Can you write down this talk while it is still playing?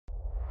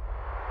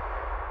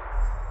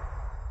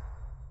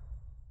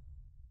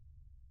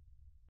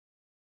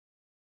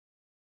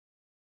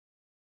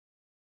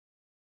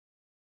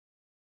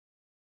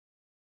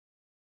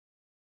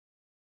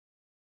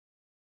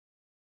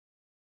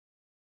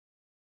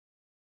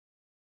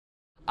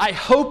I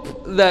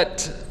hope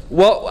that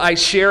what I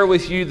share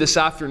with you this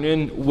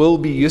afternoon will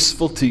be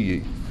useful to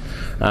you.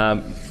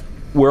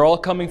 We're all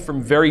coming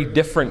from very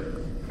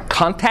different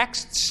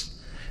contexts,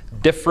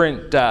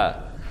 different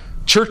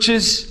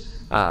churches,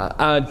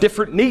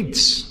 different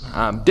needs,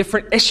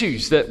 different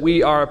issues that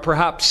we are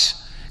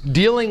perhaps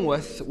dealing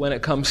with when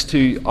it comes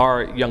to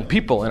our young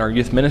people in our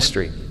youth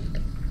ministry.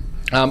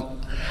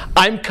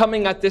 I'm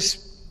coming at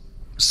this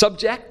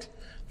subject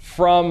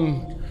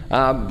from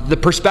the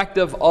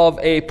perspective of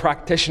a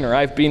practitioner.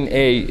 I've been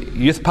a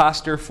youth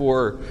pastor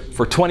for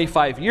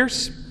 25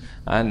 years,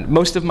 and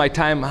most of my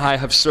time I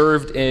have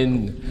served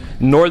in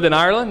Northern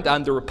Ireland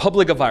and the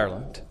Republic of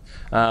Ireland,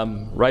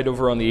 right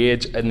over on the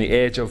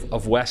edge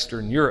of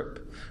Western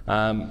Europe.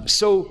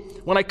 So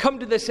when I come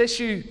to this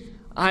issue,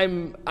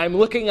 I'm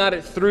looking at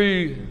it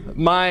through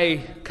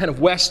my kind of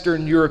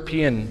Western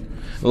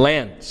European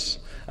lens,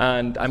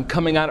 and I'm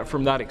coming at it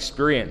from that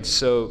experience.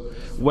 So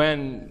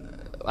when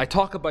I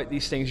talk about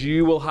these things,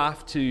 you will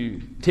have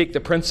to take the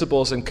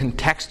principles and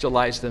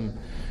contextualize them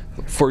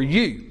for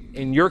you,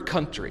 in your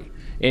country,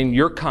 in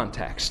your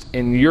context,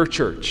 in your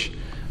church,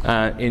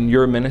 in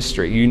your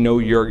ministry. You know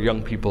your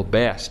young people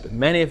best. But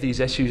many of these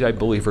issues, I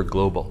believe, are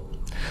global.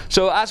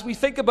 So as we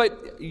think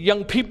about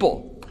young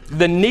people,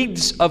 the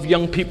needs of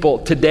young people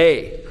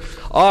today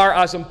are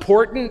as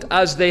important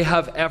as they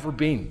have ever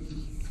been.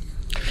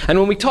 And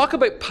when we talk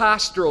about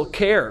pastoral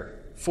care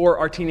for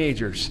our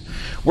teenagers,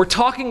 we're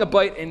talking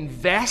about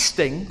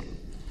investing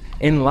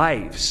in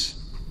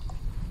lives.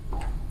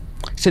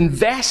 It's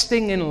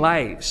investing in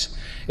lives.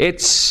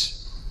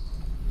 It's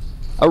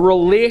a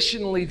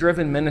relationally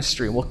driven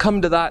ministry. We'll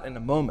come to that in a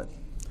moment.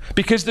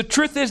 Because the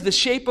truth is, the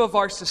shape of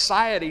our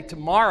society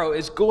tomorrow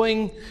is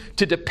going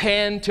to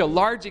depend to a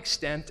large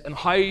extent on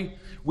how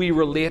we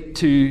relate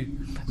to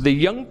the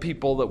young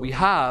people that we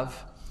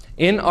have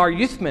in our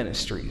youth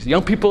ministries,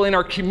 young people in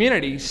our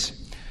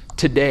communities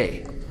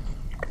today.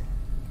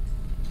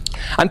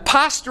 And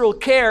pastoral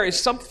care is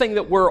something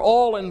that we're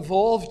all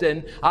involved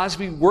in as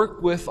we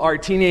work with our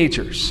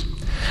teenagers.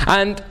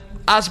 And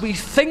as we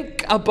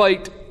think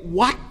about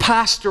what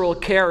pastoral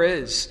care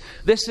is,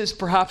 this is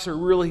perhaps a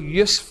really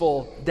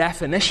useful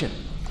definition.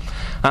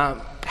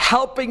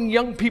 Helping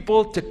young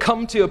people to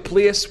come to a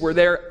place where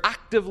they're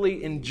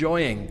actively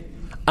enjoying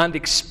and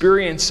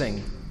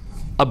experiencing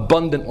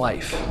abundant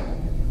life,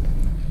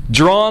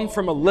 drawn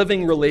from a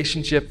living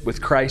relationship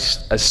with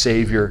Christ as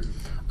Savior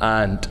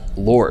and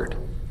Lord.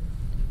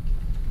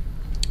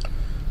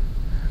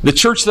 The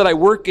church that I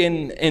work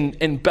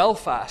in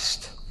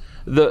Belfast,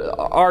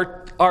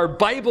 our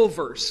Bible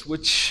verse,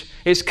 which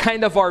is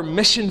kind of our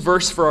mission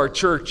verse for our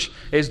church,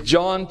 is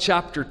John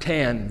chapter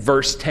 10,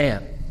 verse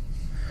 10.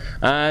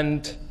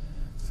 And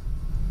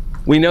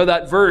we know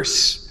that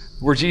verse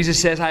where Jesus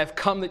says, "I have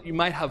come that you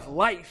might have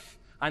life,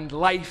 and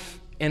life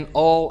in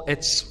all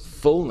its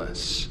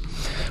fullness."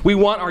 We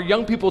want our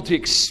young people to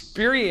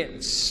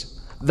experience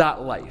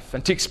that life.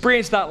 And to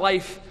experience that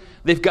life,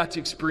 they've got to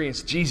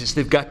experience Jesus.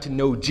 They've got to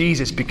know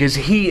Jesus, because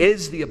He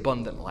is the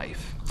abundant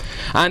life.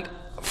 And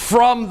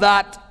from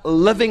that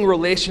living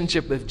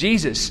relationship with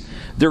Jesus,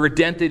 their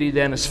identity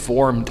then is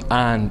formed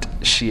and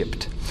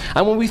shaped.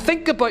 And when we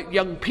think about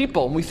young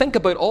people, and we think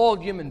about all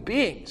human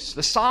beings,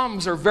 the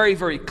Psalms are very,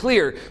 very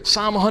clear.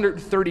 Psalm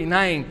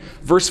 139,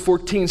 verse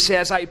 14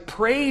 says, "I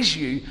praise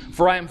you,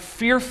 for I am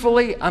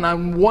fearfully and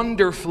I'm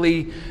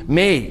wonderfully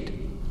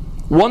made.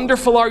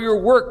 Wonderful are your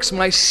works.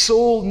 My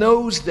soul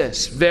knows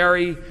this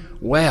very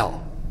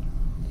well."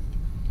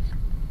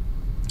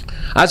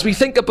 As we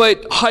think about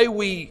how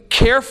we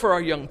care for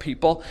our young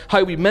people,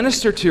 how we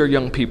minister to our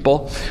young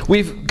people,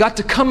 we've got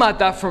to come at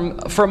that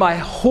from a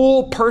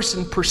whole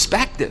person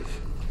perspective.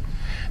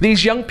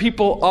 These young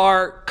people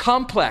are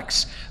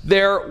complex.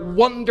 They're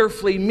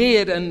wonderfully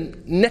made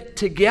and knit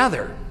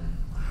together.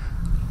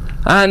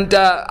 And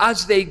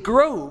as they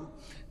grow,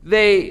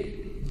 they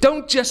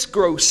don't just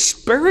grow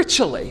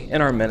spiritually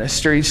in our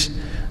ministries,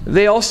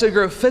 they also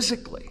grow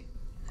physically.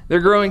 They're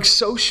growing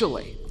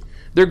socially.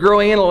 They're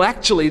growing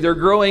intellectually. They're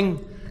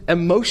growing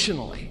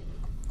emotionally.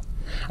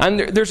 And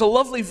there's a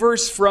lovely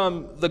verse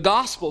from the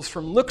Gospels,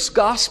 from Luke's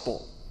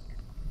Gospel,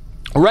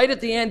 right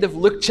at the end of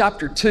Luke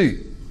chapter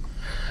 2.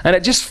 And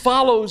it just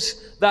follows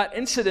that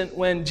incident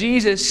when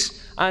Jesus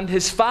and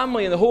his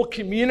family and the whole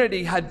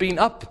community had been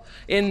up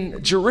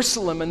in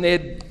Jerusalem, and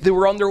they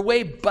were on their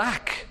way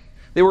back.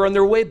 They were on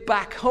their way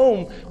back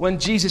home when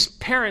Jesus'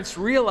 parents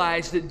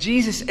realized that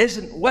Jesus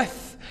isn't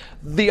with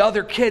the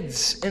other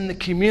kids in the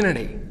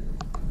community.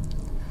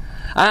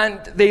 And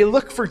they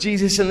look for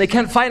Jesus and they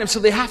can't find him, so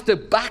they have to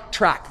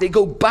backtrack. They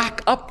go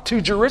back up to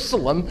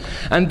Jerusalem,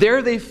 and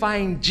there they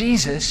find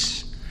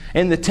Jesus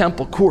in the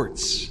temple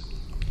courts.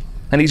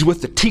 And he's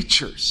with the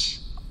teachers.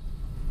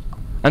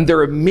 And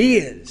they're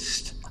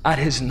amazed at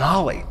his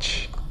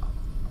knowledge.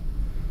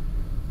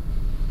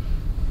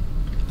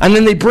 And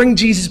then they bring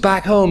Jesus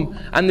back home,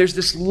 and there's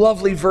this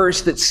lovely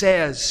verse that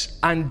says,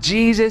 "And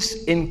Jesus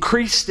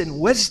increased in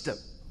wisdom."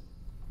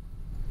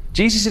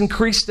 Jesus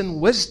increased in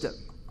wisdom.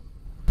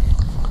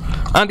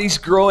 And he's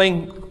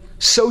growing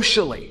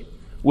socially,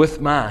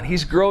 with man.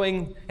 He's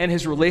growing in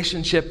his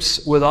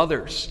relationships with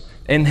others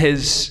in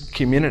his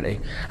community.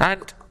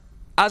 And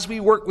as we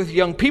work with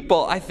young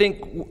people, I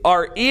think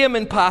our aim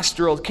in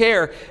pastoral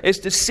care is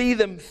to see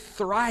them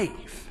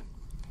thrive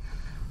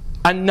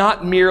and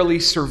not merely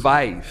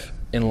survive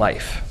in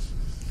life.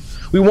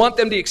 We want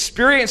them to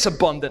experience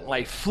abundant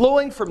life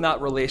flowing from that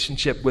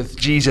relationship with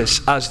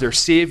Jesus as their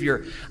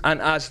Savior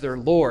and as their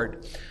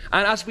Lord.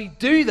 And as we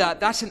do that,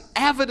 that's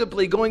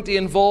inevitably going to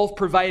involve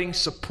providing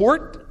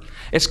support.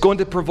 It's going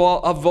to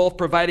involve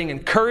providing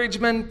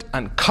encouragement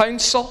and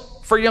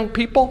counsel for young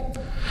people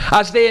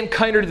as they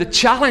encounter the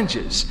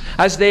challenges,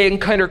 as they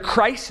encounter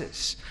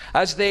crisis,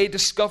 as they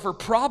discover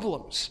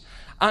problems,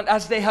 and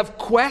as they have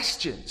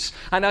questions,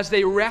 and as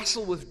they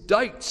wrestle with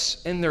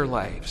doubts in their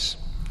lives.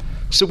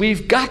 So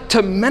we've got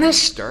to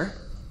minister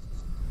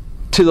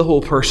to the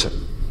whole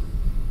person.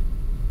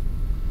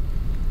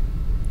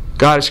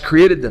 God has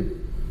created them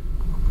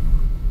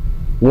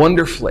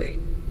wonderfully,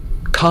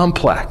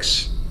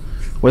 complex,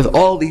 with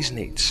all these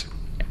needs.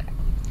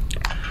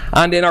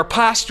 And in our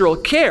pastoral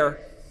care,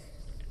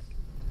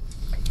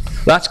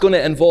 that's going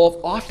to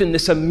involve often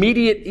this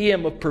immediate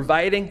aim of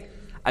providing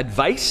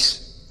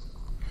advice,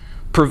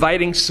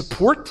 providing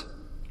support,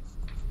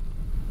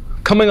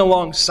 coming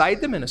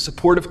alongside them in a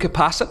supportive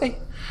capacity,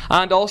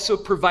 and also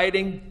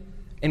providing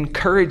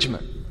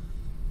encouragement.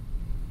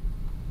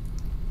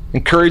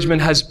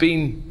 Encouragement has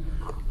been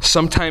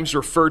sometimes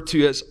referred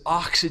to as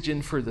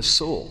oxygen for the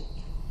soul.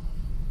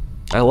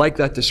 I like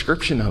that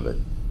description of it.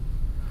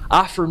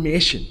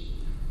 Affirmation,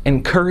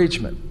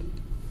 encouragement,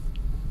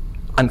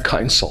 and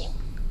counsel.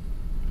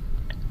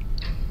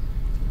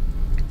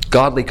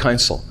 Godly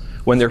counsel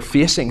when they're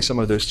facing some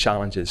of those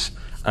challenges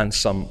and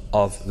some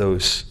of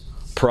those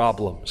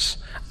problems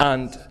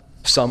and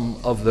some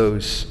of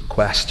those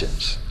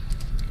questions.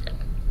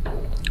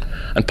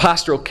 And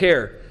pastoral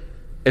care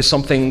is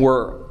something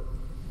we're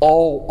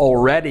all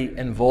already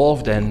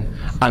involved in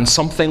and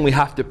something we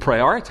have to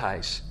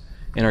prioritize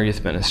in our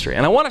youth ministry.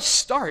 And I want to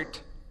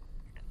start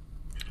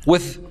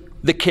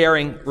with the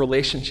caring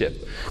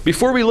relationship.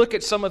 Before we look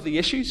at some of the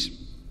issues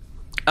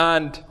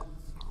and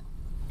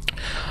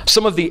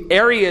some of the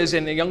areas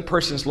in a young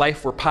person's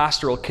life where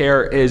pastoral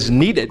care is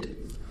needed,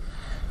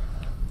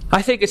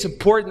 I think it's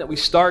important that we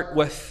start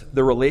with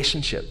the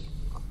relationship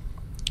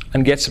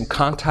and get some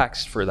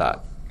context for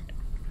that.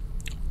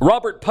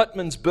 Robert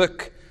Putnam's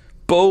book,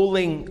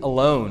 Bowling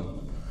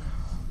Alone,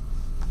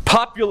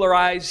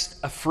 popularized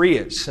a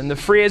phrase, and the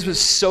phrase was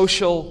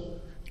social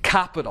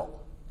capital.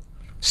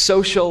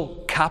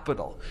 Social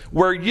capital,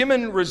 where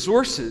human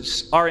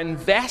resources are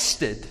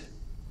invested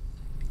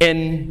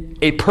in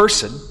a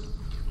person,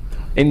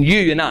 in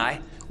you and I,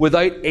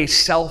 without a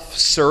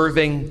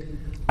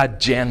self-serving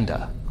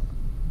agenda.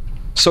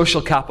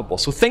 Social capital.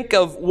 So think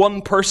of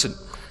one person,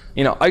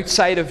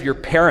 outside of your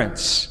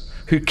parents,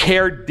 who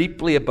cared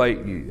deeply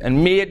about you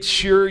and made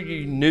sure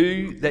you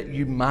knew that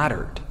you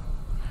mattered,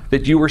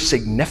 that you were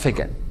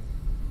significant,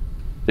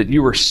 that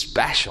you were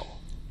special.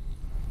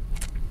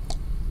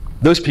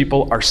 Those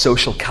people are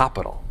social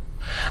capital.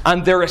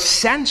 And they're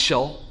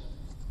essential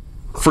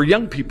for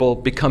young people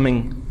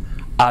becoming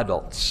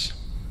adults.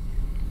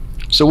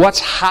 So what's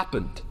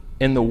happened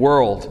in the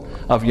world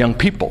of young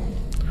people?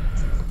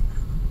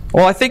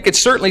 Well, I think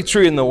it's certainly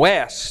true in the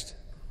West.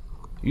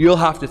 You'll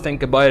have to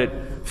think about it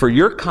for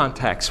your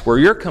context, where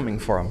you're coming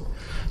from.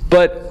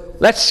 But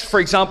let's, for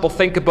example,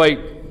 think about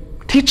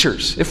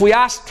teachers. If we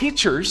ask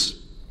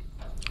teachers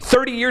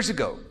 30 years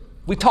ago,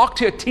 we talked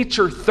to a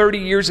teacher 30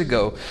 years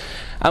ago,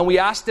 and we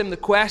asked them the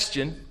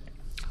question,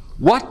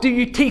 what do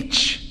you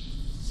teach?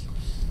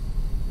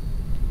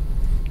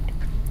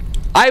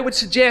 I would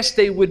suggest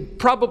they would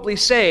probably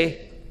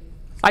say,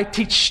 I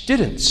teach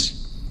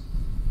students.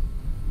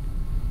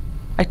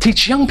 I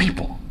teach young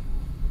people.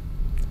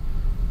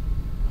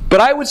 But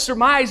I would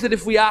surmise that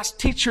if we ask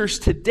teachers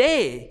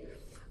today,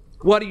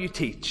 what do you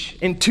teach?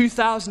 In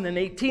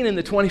 2018, in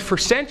the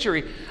 21st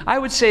century, I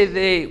would say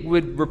they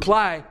would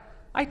reply,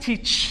 I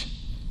teach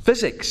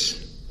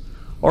physics,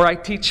 or I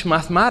teach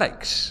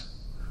mathematics,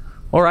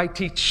 or I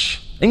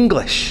teach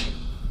English.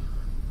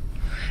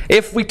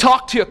 If we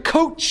talked to a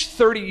coach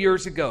 30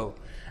 years ago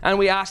and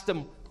we asked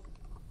them,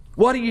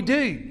 what do you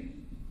do?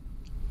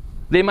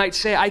 They might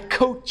say, I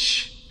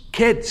coach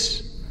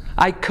kids.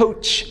 I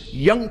coach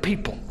young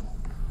people.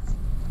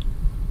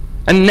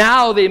 And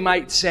now they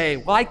might say,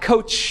 well, I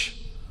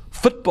coach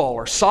football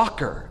or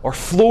soccer or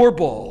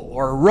floorball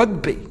or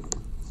rugby.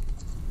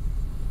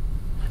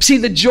 See,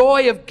 the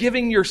joy of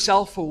giving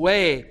yourself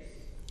away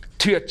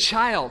to a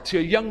child, to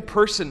a young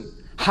person,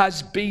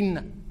 has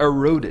been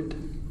eroded.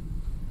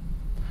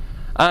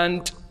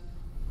 And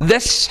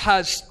this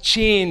has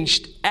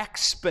changed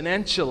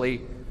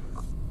exponentially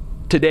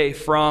today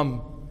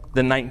from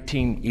the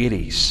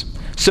 1980s.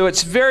 So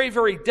it's very,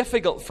 very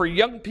difficult for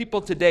young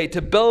people today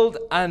to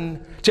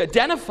to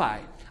identify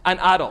an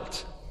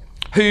adult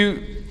who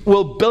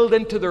will build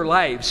into their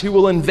lives, who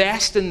will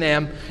invest in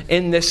them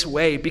in this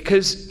way,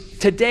 because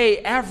today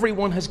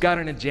everyone has got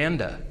an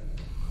agenda,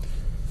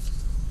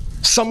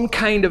 some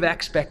kind of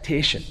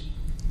expectation.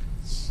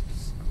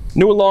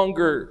 No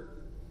longer,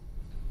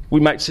 we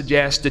might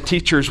suggest, the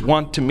teachers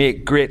want to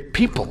make great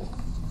people.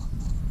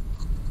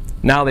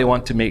 Now they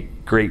want to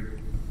make great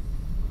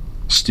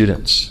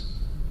students.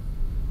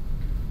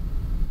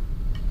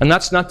 And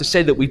that's not to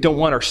say that we don't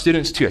want our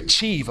students to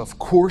achieve. Of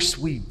course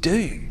we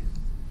do.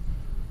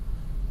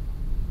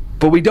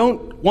 But we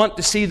don't want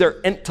to see their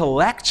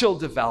intellectual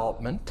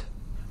development,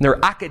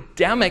 their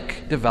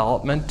academic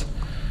development,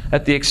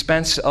 at the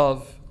expense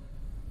of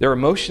their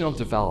emotional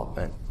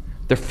development,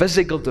 their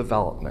physical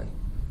development,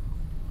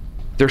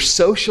 their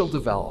social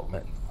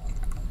development,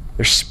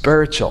 their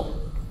spiritual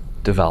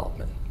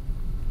development.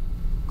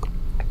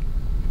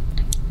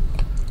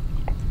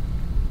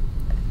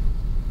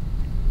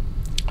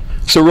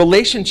 So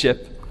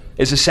relationship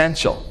is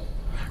essential.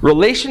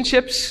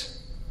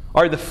 Relationships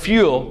are the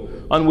fuel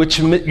on which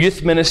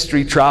youth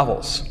ministry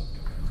travels.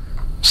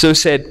 So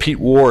said Pete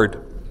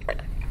Ward,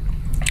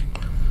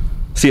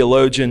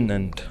 theologian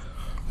and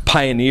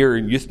pioneer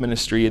in youth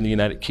ministry in the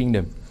United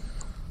Kingdom.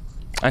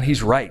 And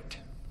he's right.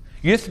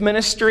 Youth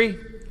ministry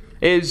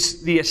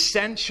is the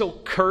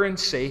essential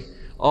currency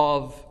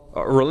of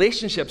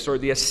relationships, or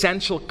the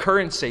essential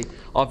currency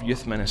of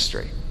youth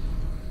ministry.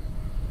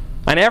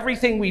 And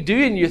everything we do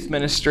in youth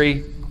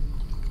ministry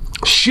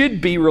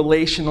should be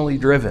relationally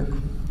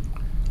driven.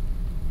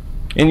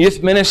 In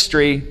youth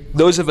ministry,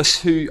 those of us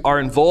who are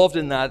involved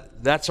in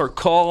that, that's our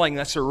calling,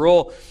 that's our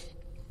role.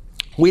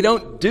 We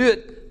don't do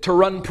it to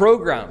run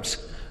programs,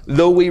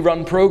 though we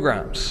run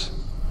programs.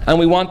 And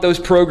we want those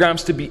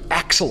programs to be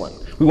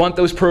excellent. We want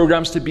those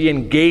programs to be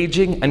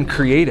engaging and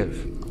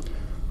creative.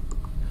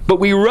 But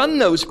we run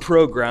those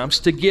programs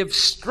to give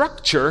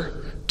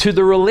structure to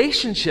the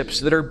relationships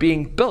that are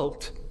being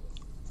built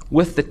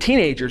with the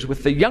teenagers,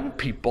 with the young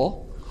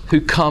people who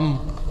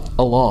come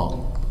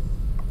along.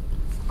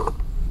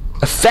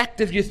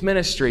 Effective youth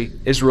ministry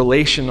is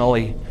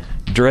relationally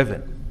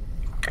driven.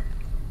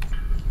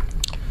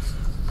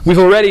 We've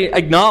already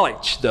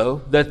acknowledged,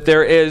 though, that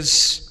there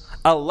is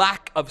a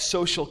lack of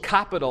social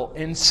capital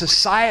in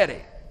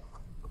society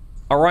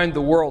around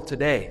the world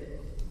today.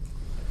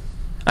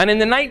 And in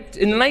the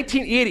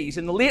 1980s,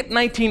 in the late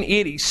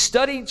 1980s,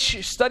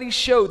 studies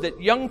showed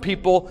that young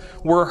people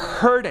were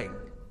hurting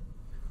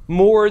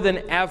more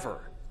than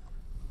ever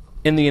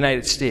in the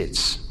United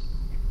States.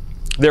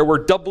 There were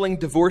doubling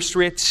divorce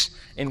rates,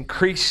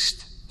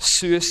 increased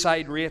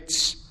suicide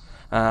rates.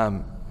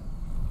 And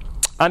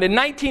in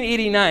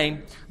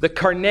 1989, the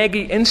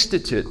Carnegie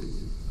Institute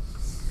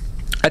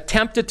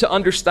attempted to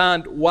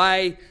understand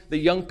why the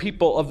young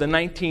people of the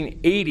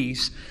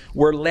 1980s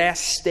were less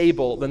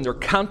stable than their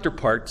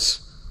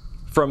counterparts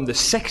from the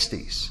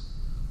 60s.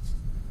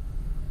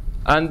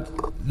 And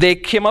they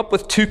came up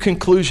with two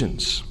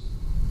conclusions.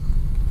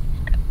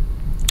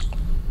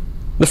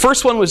 The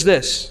first one was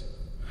this: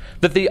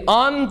 that the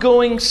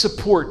ongoing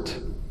support,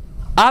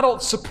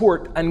 adult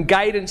support and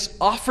guidance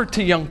offered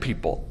to young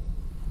people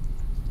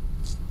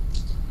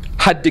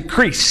had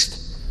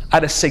decreased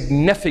at a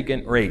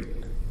significant rate.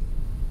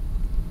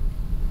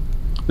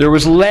 There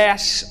was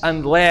less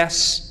and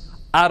less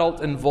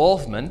adult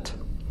involvement,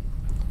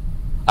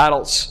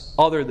 adults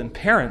other than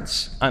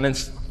parents,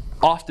 and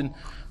often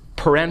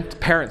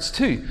parents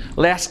too,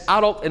 less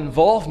adult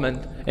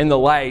involvement in the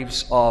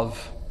lives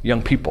of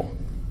young people.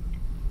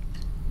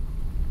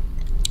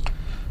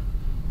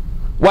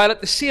 While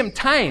at the same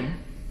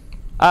time,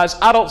 as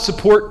adult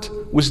support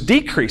was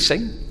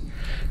decreasing,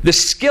 the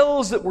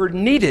skills that were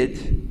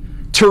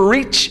needed to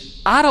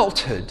reach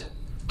adulthood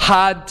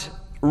had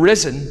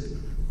risen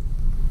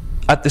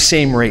at the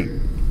same rate.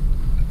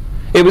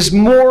 It was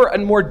more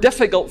and more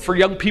difficult for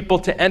young people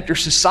to enter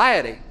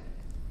society,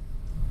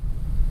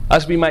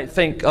 as we might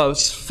think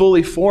of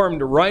fully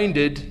formed,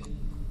 rounded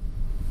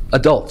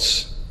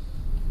adults.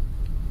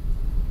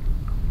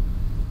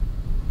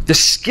 The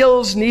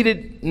skills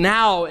needed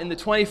now in the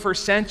 21st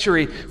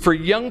century for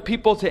young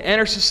people to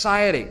enter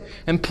society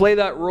and play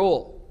that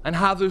role and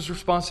have those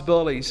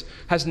responsibilities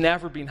has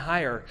never been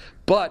higher.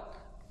 But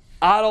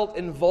adult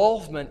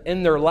involvement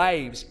in their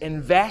lives,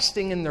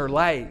 investing in their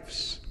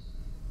lives,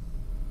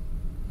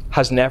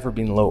 has never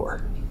been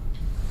lower.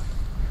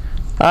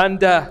 And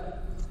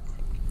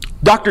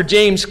Dr.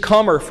 James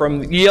Comer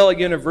from Yale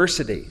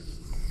University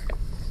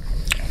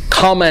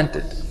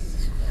commented,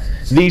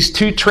 "These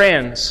two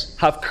trends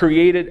have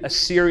created a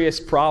serious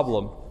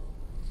problem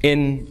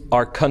in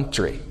our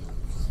country."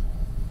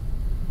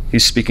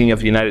 He's speaking of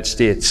the United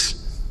States.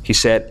 He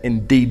said,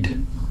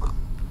 "Indeed,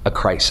 a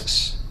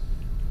crisis."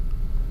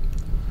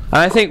 And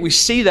I think we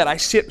see that. I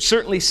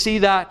certainly see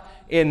that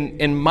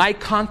in my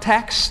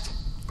context.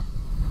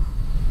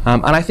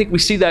 And I think we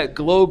see that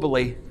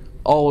globally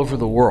all over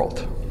the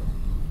world.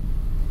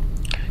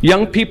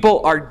 Young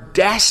people are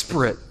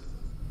desperate.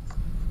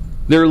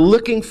 They're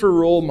looking for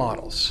role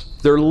models.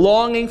 They're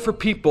longing for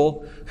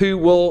people who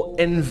will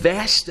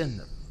invest in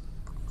them,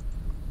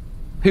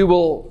 who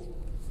will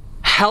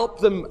help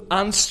them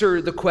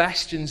answer the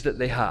questions that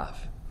they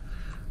have,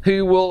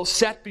 who will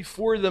set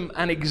before them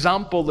an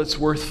example that's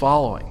worth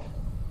following,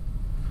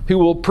 who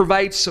will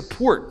provide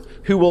support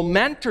who will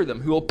mentor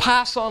them, who will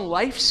pass on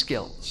life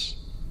skills.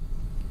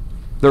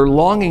 They're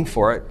longing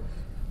for it,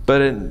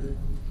 but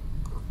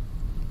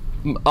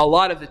a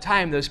lot of the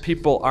time, those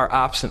people are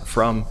absent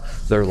from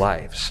their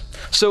lives.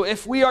 So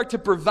if we are to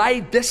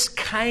provide this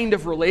kind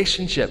of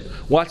relationship,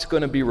 what's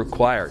going to be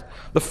required?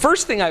 The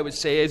first thing I would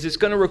say is it's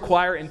going to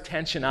require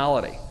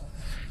intentionality.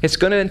 It's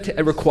going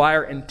to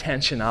require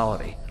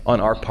intentionality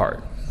on our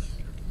part.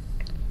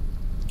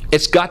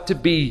 It's got to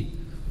be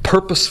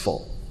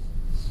purposeful.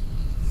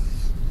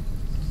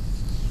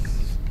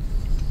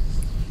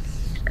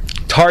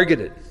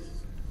 Targeted.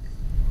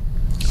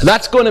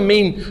 That's going to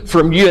mean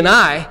from you and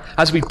I,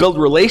 as we build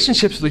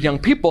relationships with young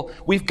people,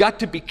 we've got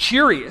to be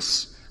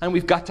curious and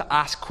we've got to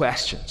ask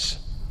questions.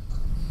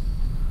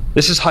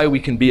 This is how we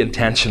can be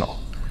intentional.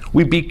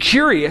 We be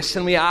curious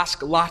and we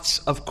ask lots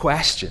of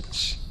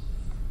questions.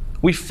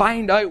 We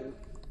find out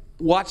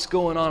what's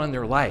going on in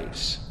their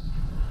lives.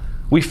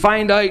 We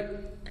find out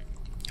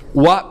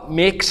what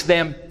makes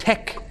them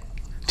tick,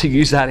 to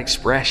use that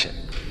expression.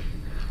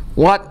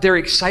 What they're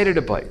excited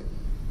about.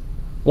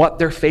 What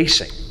they're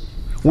facing.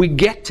 We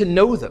get to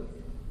know them.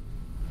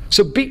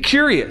 So be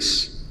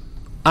curious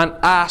and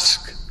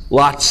ask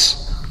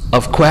lots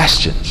of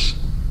questions.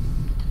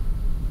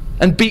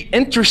 And be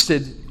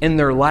interested in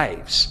their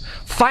lives.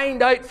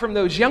 Find out from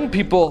those young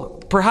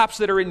people, perhaps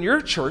that are in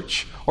your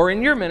church or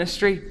in your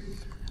ministry,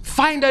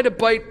 find out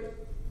about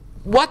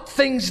what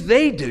things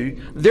they do,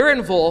 they're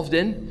involved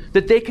in,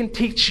 that they can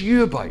teach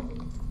you about.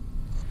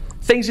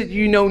 Things that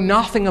you know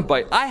nothing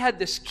about. I had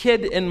this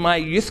kid in my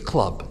youth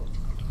club.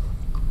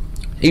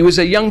 He was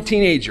a young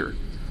teenager,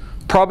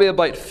 probably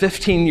about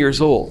 15 years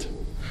old.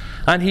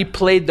 And he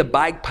played the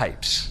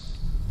bagpipes.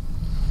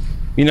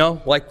 You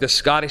know, like the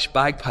Scottish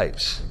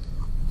bagpipes.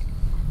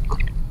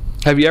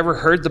 Have you ever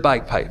heard the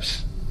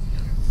bagpipes?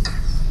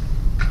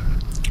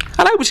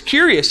 And I was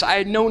curious.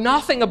 I know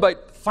nothing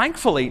about,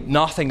 thankfully,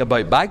 nothing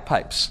about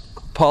bagpipes.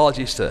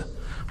 Apologies to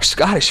our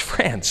Scottish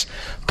friends.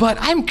 But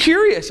I'm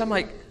curious. I'm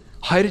like,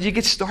 how did you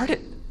get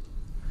started?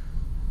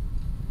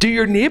 Do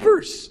your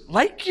neighbors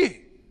like you?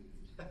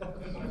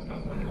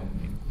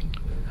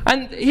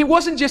 And he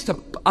wasn't just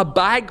a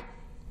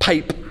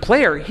bagpipe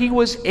player. He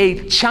was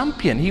a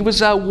champion. He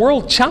was a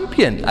world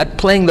champion at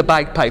playing the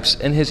bagpipes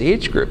in his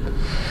age group.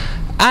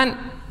 And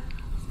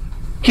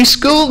he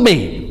schooled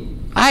me.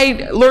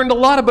 I learned a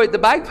lot about the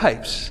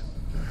bagpipes.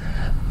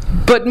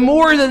 But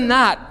more than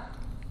that,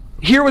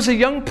 here was a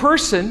young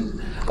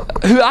person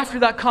who, after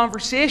that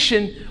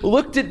conversation,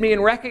 looked at me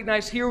and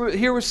recognized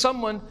here was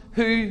someone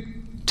who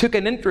took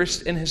an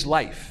interest in his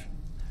life,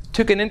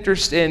 took an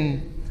interest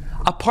in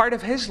a part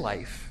of his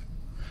life,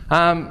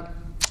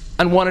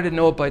 and wanted to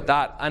know about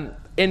that. And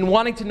in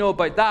wanting to know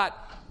about that,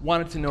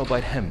 wanted to know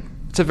about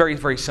him. It's a very,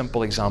 very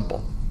simple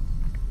example.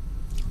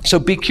 So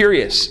be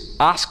curious.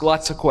 Ask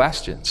lots of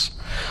questions.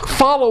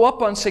 Follow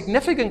up on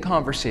significant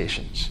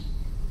conversations.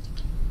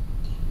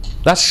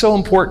 That's so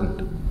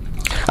important.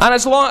 And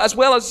as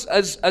well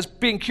as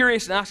being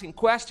curious and asking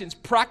questions,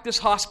 practice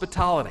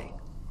hospitality.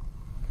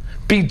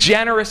 Be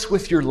generous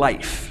with your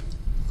life.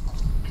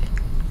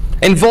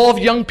 Involve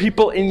young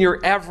people in your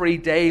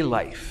everyday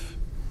life.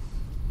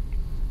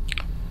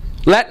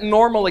 Let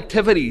normal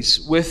activities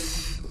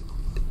with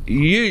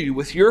you,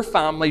 with your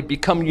family,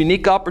 become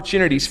unique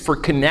opportunities for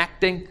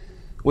connecting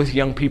with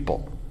young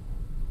people.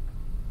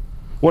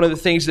 One of the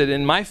things that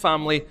in my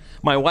family,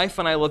 my wife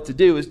and I love to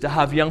do is to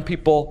have young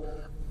people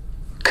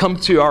come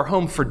to our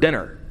home for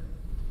dinner.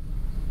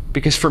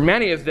 Because for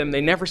many of them,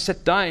 they never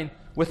sit down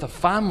with a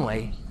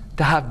family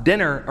to have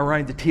dinner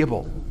around the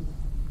table.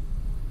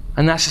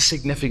 And that's a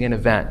significant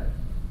event.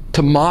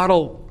 To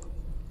model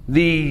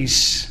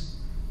these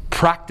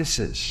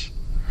practices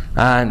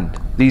and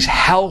these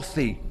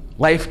healthy,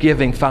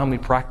 life-giving family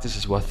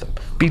practices with them.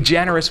 Be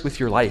generous with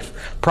your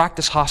life.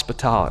 Practice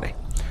hospitality.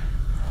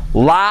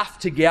 Laugh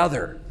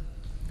together.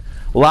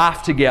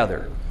 Laugh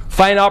together.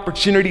 Find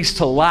opportunities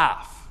to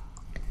laugh.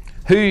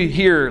 Who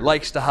here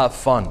likes to have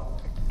fun?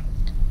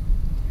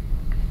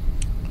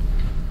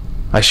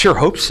 I sure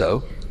hope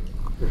so.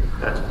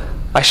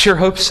 I sure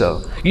hope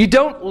so. You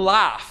don't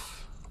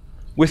laugh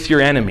with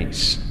your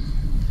enemies.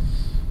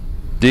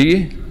 Do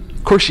you?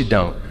 Of course you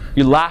don't.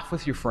 You laugh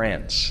with your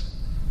friends.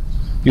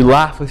 You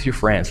laugh with your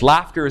friends.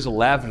 Laughter is a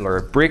leveler.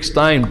 It breaks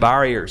down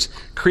barriers.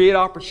 Create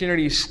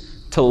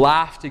opportunities to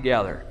laugh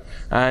together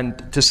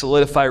and to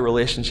solidify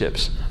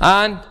relationships.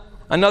 And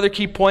another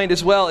key point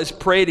as well is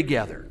pray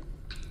together.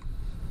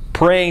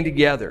 Praying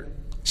together.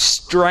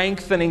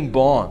 Strengthening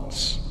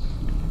bonds.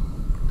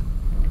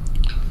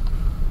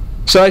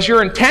 So as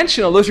you're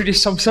intentional, those are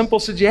just some simple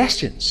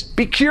suggestions.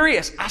 Be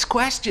curious. Ask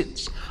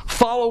questions.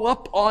 Follow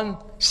up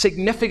on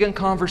significant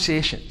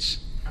conversations.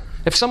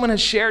 If someone has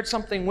shared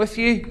something with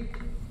you,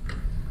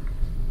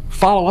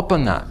 follow up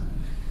on that.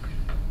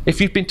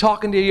 If you've been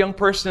talking to a young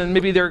person and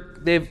maybe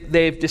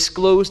they've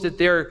disclosed that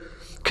they're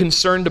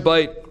concerned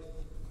about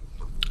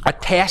a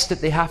test that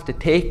they have to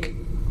take,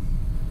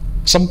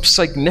 some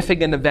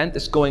significant event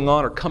that's going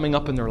on or coming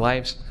up in their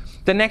lives,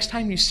 the next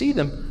time you see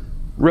them,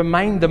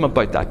 Remind them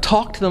about that.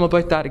 Talk to them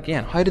about that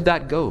again. How did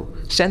that go?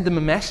 Send them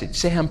a message.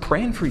 Say, I'm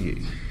praying for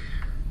you.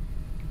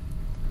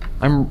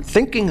 I'm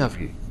thinking of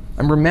you.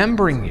 I'm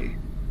remembering you.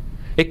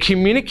 It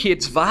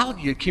communicates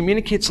value. It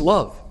communicates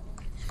love.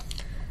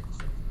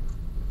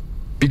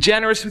 Be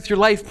generous with your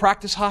life.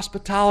 Practice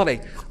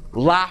hospitality.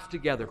 Laugh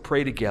together.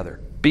 Pray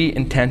together. Be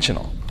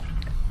intentional.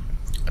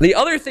 The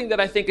other thing that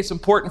I think is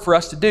important for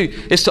us to do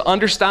is to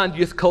understand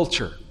youth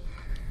culture.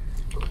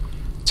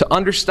 To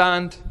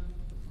understand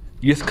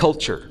youth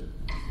culture.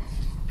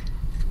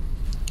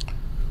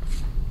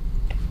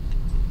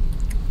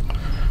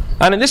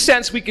 And in this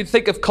sense, we can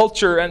think of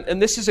culture,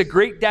 and this is a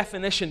great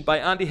definition by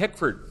Andy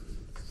Hickford.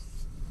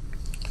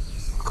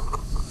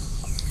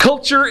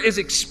 Culture is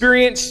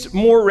experienced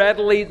more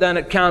readily than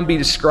it can be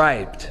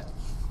described.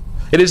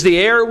 It is the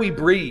air we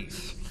breathe.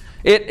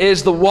 It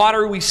is the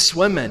water we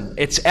swim in.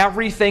 It's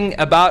everything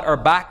about our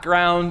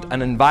background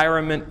and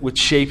environment which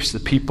shapes the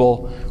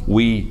people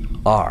we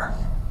are.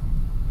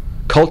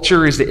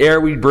 Culture is the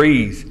air we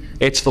breathe.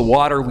 It's the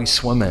water we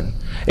swim in.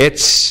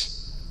 It's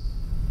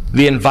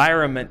the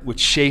environment which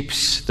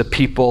shapes the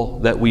people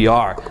that we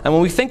are. And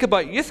when we think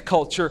about youth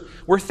culture,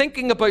 we're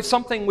thinking about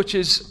something which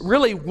is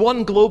really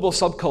one global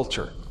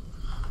subculture.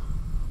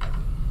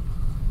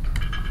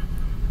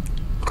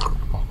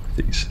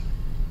 These.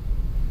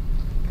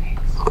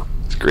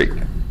 It's great.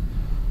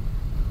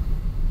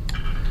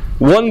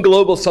 One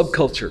global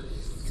subculture.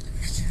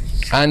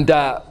 And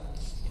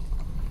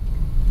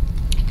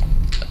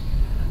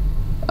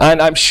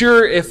I'm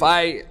sure if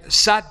I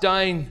sat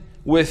down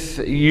with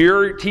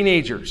your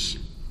teenagers,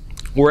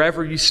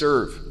 wherever you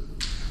serve,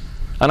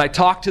 and I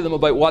talked to them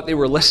about what they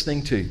were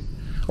listening to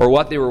or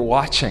what they were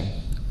watching,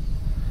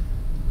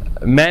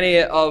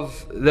 many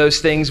of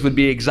those things would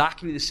be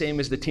exactly the same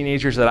as the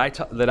teenagers that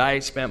I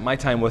spent my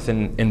time with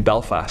in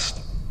Belfast.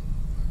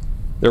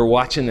 They're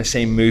watching the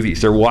same movies.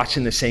 They're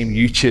watching the same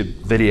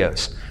YouTube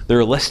videos.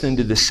 They're listening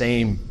to the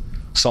same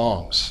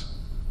songs.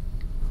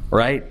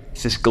 Right?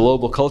 It's this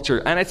global culture.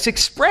 And it's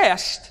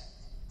expressed,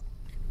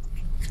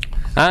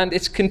 and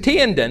it's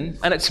contained in,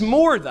 and it's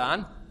more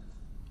than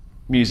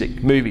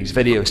music, movies,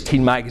 videos,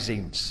 teen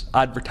magazines,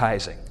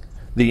 advertising,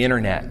 the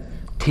internet,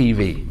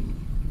 TV.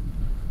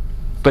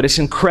 But it's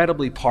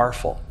incredibly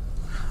powerful.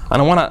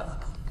 And I want to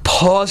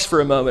pause for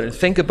a moment and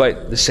think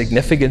about the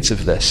significance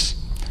of this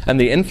and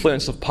the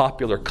influence of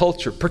popular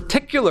culture,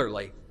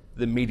 particularly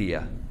the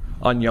media,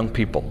 on young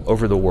people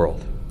over the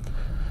world.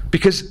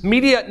 Because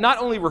media not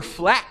only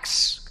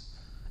reflects,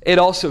 it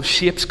also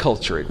shapes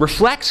culture. It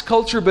reflects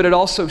culture, but it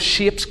also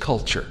shapes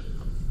culture.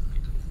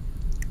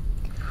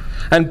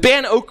 And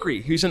Ben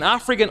Okri, who's an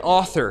African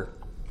author,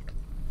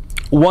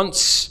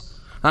 once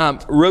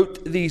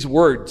wrote these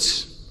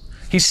words.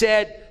 He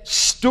said,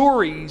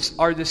 "Stories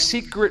are the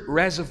secret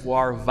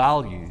reservoir of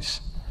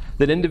values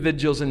that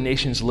individuals and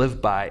nations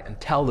live by and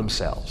tell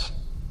themselves.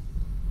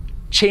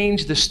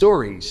 Change the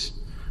stories,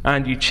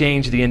 and you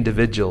change the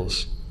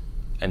individuals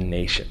and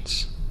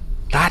nations."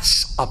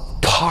 That's a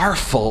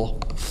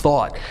powerful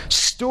thought.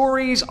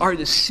 Stories are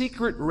the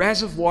secret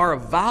reservoir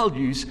of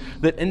values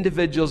that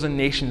individuals and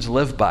nations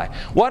live by.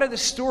 What are the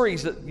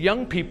stories that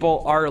young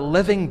people are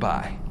living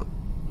by?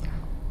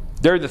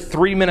 They're the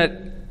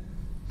 3-minute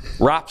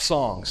rap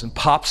songs and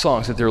pop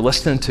songs that they're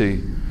listening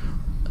to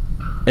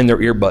in their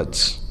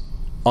earbuds,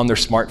 on their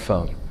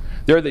smartphone.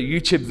 They're the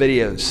YouTube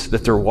videos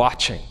that they're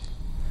watching,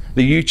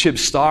 the YouTube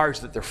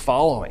stars that they're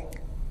following.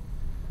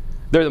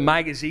 They're the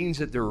magazines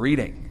that they're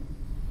reading.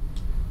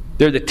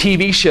 They're the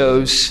TV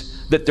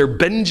shows that they're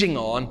binging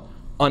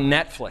on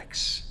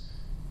Netflix.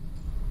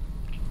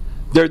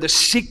 They're the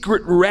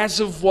secret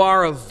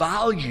reservoir of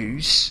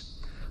values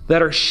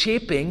that are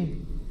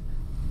shaping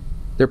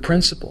their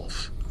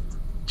principles,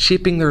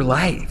 shaping their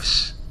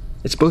lives.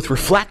 It's both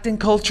reflecting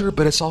culture,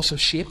 but it's also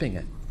shaping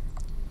it.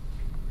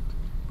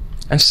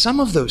 And some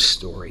of those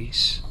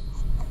stories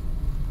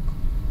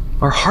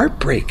are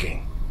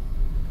heartbreaking.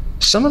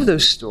 Some of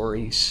those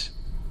stories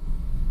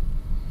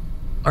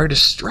are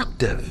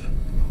destructive.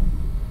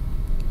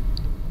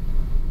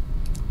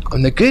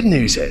 And the good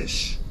news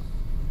is,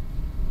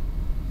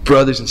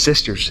 brothers and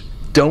sisters,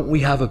 don't we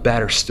have a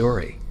better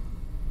story?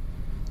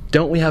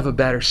 Don't we have a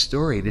better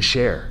story to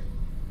share?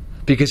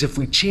 Because if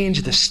we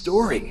change the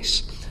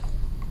stories,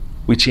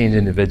 we change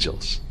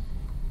individuals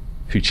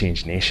who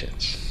change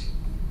nations.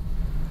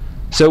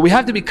 So we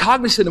have to be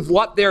cognizant of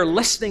what they're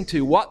listening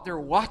to, what they're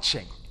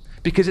watching,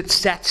 because it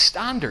sets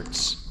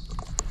standards.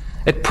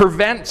 It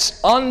prevents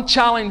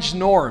unchallenged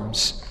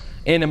norms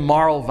in a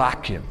moral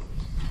vacuum,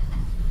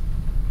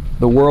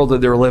 the world that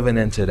they're living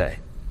in today.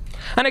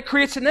 And it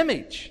creates an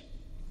image.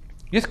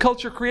 Youth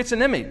culture creates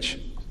an image,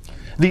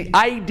 the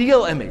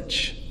ideal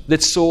image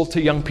that's sold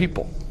to young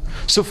people.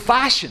 So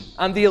fashion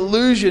and the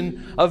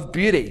illusion of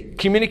beauty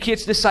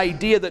communicates this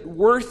idea that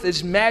worth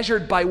is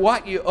measured by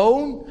what you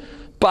own,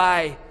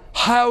 by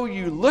how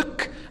you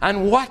look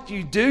and what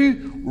you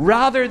do,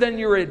 rather than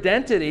your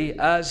identity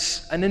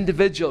as an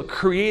individual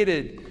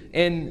created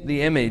in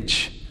the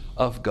image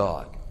of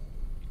God.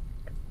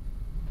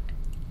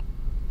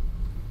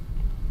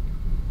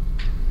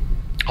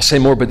 I'll say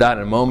more about that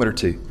in a moment or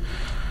two.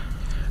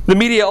 The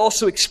media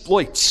also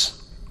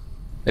exploits.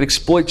 It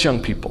exploits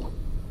young people.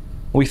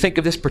 We think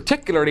of this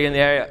particularly in the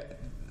area,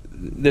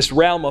 this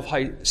realm of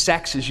how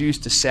sex is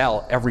used to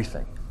sell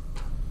everything.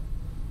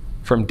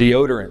 From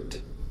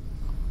deodorant,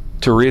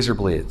 to razor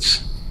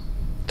blades,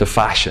 to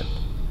fashion,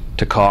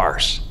 to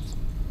cars,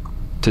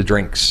 to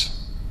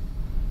drinks.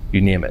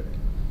 You name it.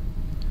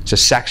 It's a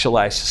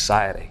sexualized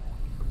society.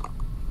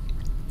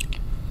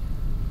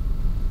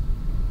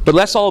 But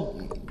let's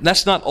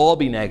not all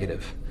be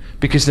negative,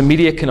 because the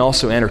media can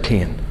also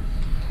entertain.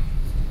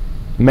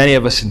 Many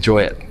of us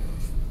enjoy it.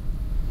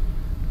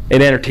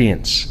 It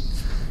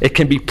entertains. It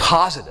can be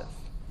positive.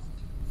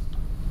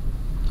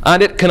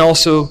 And it can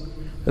also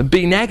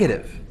be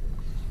negative.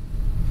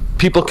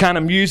 People can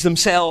amuse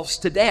themselves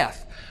to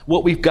death.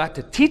 What we've got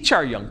to teach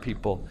our young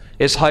people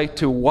is how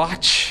to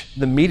watch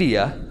the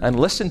media and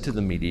listen to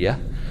the media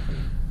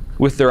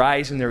with their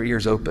eyes and their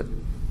ears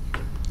open.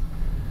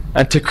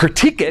 And to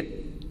critique it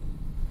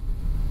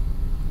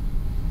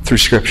through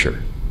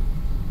Scripture.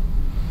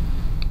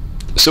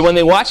 So when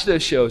they watch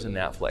those shows on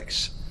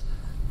Netflix,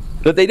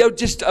 that they don't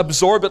just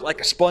absorb it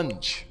like a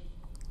sponge,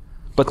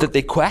 but that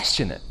they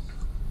question it.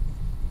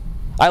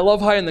 I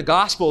love how in the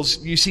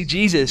Gospels you see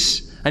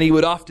Jesus, and he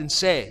would often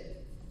say,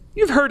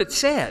 "You've heard it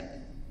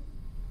said,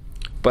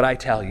 but I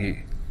tell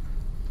you."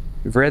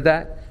 You've read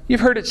that?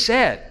 You've heard it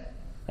said,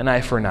 an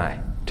eye for an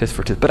eye, tooth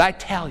for tooth. But I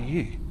tell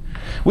you.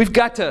 We've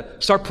got to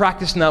start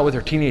practicing that with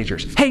our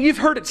teenagers. Hey, you've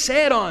heard it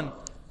said on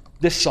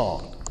this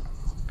song.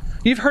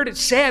 You've heard it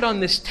said on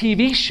this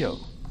TV show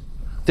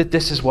that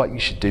this is what you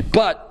should do.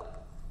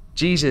 But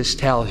Jesus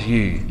tells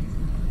you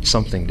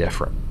something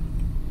different.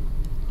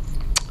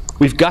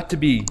 We've got to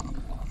be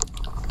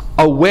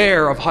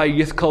aware of how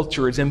youth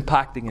culture is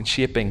impacting and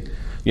shaping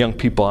young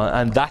people.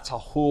 And that's a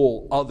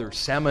whole other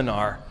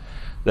seminar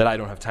that I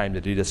don't have time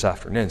to do this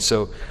afternoon.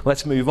 So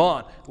let's move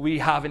on. We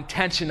have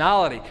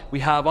intentionality.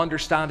 We have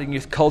understanding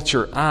youth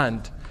culture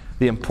and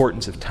the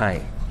importance of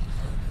time.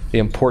 The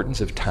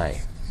importance of time.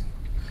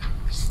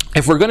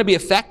 If we're going to be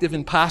effective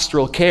in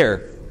pastoral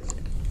care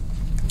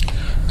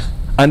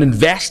and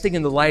investing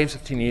in the lives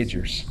of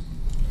teenagers,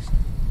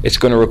 it's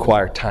going to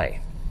require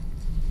time.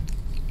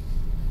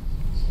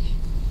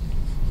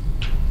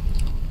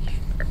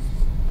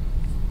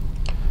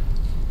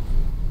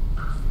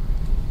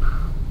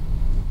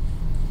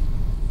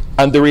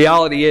 And the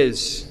reality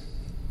is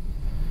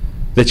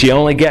that you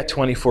only get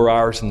 24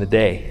 hours in the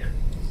day.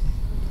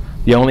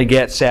 You only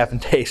get 7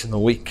 days in the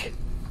week.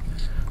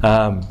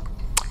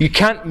 You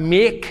can't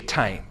make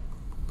time.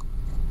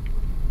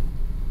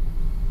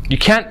 You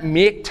can't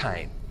make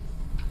time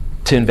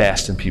to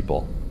invest in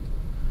people.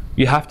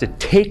 You have to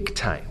take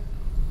time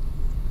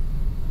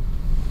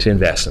to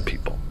invest in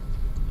people.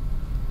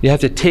 You have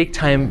to take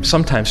time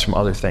sometimes from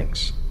other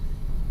things.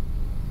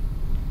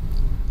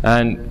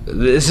 And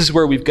this is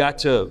where we've got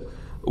to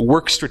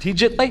work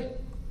strategically,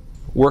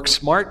 work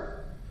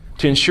smart,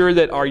 to ensure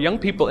that our young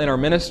people in our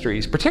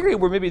ministries, particularly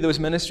where maybe those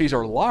ministries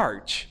are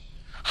large,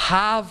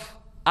 have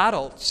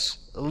adults,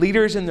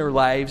 leaders in their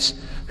lives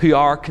who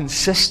are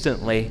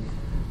consistently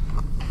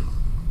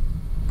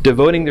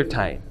devoting their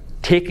time,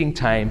 taking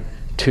time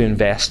to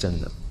invest in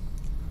them.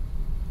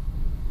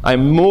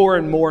 I'm more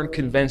and more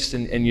convinced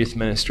in youth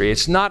ministry.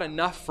 It's not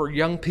enough for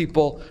young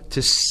people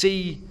to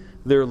see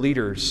their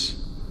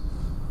leaders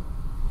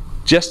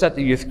just at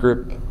the youth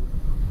group,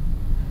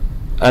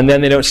 and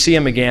then they don't see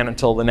them again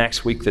until the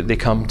next week that they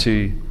come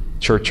to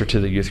church or to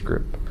the youth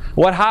group.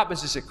 What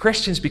happens is that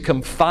Christians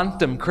become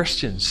phantom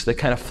Christians. They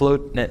kind of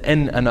float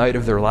in and out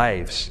of their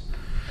lives.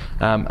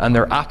 And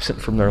they're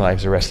absent from their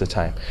lives the rest of the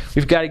time.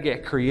 We've got to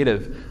get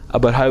creative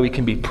about how we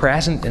can be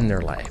present in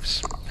their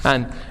lives.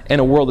 And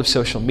in a world of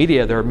social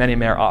media, there are many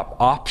more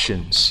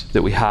options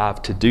that we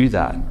have to do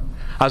that,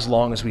 as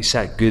long as we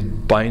set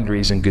good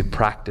boundaries and good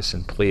practice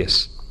in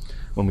place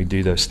when we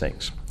do those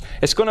things.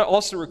 It's going to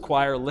also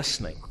require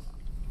listening.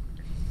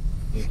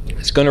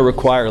 It's going to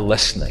require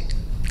listening.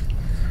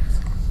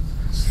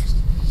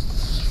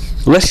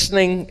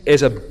 Listening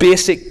is a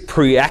basic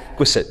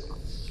prerequisite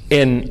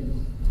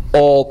in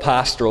all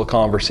pastoral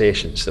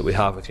conversations that we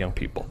have with young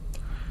people.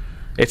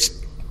 It's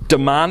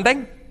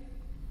demanding.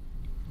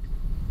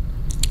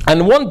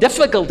 And one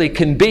difficulty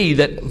can be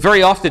that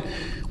very often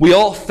we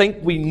all think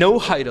we know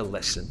how to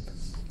listen.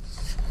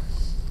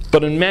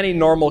 But in many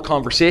normal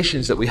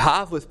conversations that we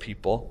have with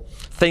people,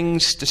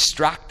 things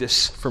distract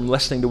us from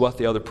listening to what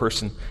the other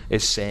person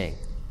is saying.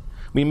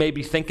 We may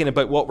be thinking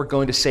about what we're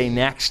going to say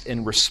next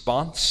in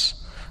response.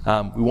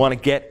 We want to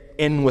get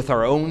in with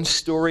our own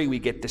story. We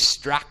get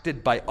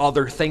distracted by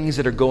other things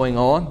that are going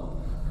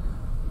on.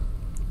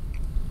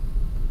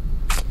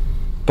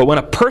 But when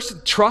a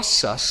person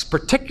trusts us,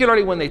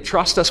 particularly when they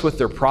trust us with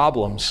their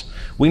problems,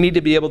 we need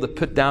to be able to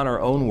put down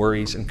our own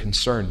worries and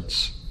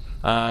concerns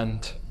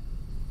and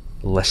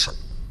listen.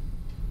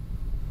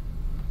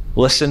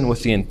 Listen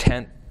with the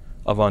intent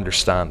of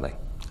understanding.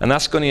 And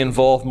that's going to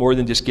involve more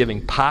than just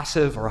giving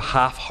passive or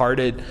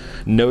half-hearted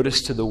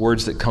notice to the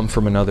words that come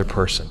from another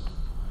person.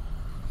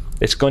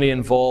 It's going to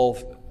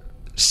involve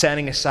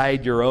setting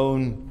aside your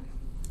own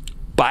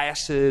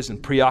biases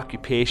and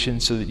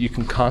preoccupations so that you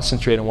can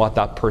concentrate on what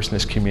that person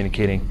is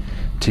communicating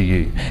to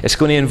you. It's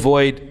going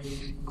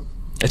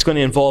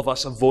to involve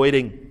us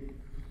avoiding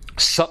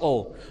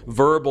subtle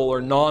verbal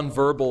or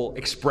non-verbal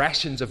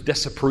expressions of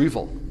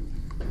disapproval.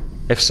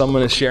 If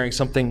someone is sharing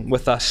something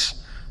with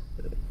us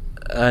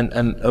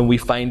and we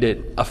find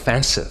it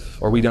offensive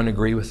or we don't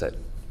agree with it.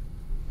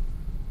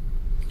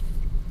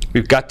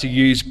 We've got to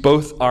use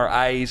both our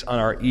eyes and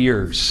our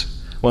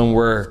ears when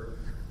we're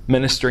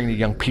ministering to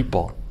young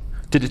people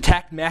to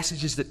detect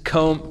messages that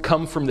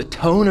come from the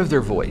tone of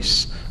their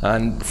voice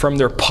and from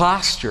their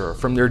posture,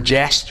 from their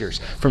gestures,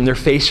 from their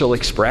facial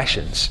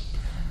expressions,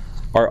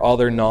 or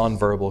other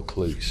non-verbal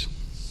clues.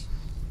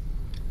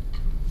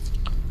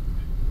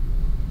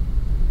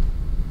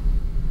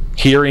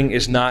 Hearing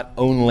is not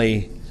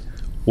only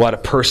what a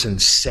person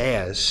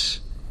says,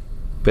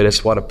 but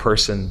it's what a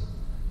person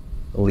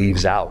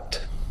leaves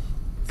out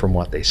from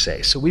what they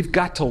say. So we've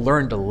got to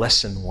learn to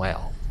listen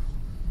well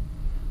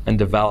and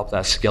develop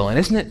that skill. And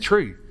isn't it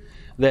true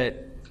that,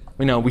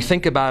 we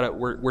think about it,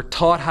 we're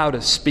taught how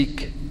to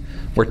speak,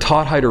 we're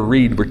taught how to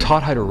read, we're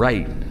taught how to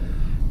write,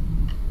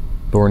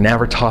 but we're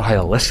never taught how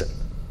to listen.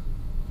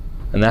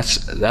 And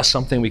that's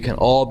something we can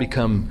all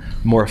become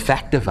more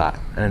effective at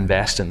and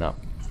invest in that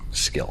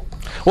skill.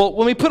 Well,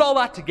 when we put all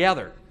that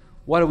together,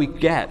 what do we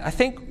get? I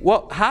think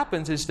what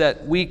happens is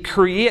that we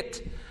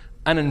create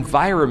an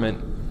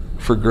environment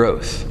for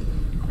growth.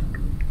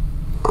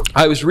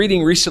 I was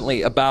reading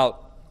recently about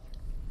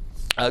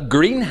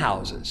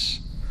greenhouses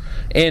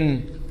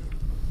in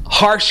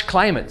harsh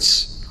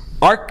climates,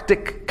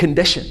 Arctic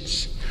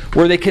conditions,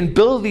 where they can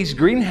build these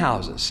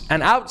greenhouses,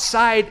 and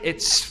outside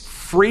it's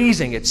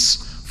freezing, it's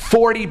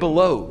 40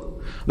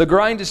 below. The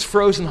ground is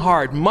frozen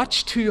hard,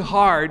 much too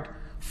hard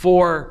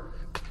for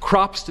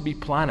crops to be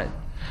planted.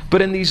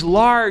 But in these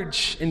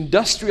large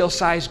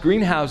industrial-sized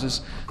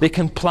greenhouses, they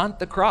can plant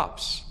the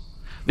crops.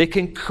 They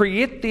can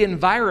create the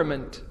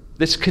environment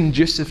that's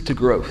conducive to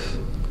growth.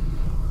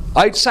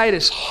 Outside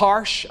is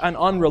harsh and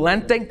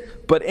unrelenting,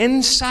 but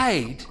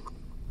inside,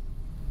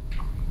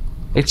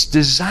 it's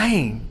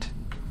designed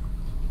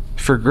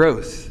for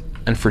growth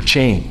and for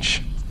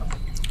change.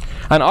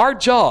 And our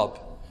job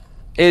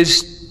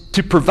is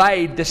to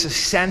provide this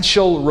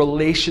essential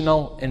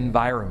relational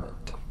environment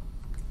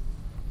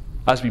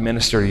as we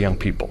minister to young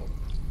people.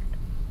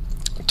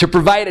 To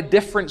provide a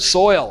different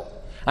soil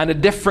and a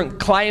different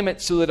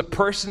climate so that a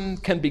person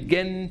can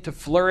begin to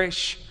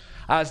flourish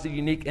as the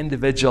unique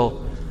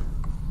individual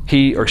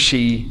he or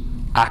she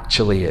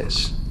actually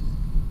is.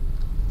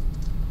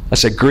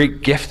 That's a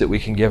great gift that we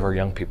can give our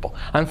young people.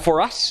 And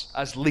for us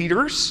as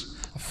leaders,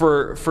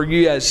 for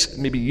you as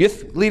maybe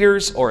youth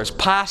leaders or as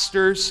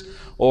pastors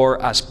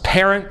or as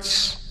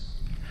parents,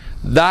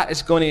 that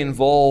is going to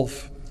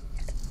involve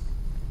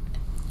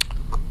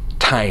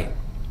time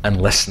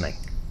and listening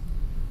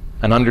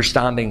and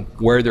understanding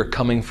where they're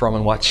coming from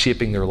and what's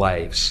shaping their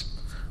lives,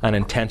 and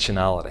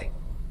intentionality.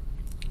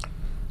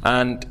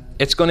 And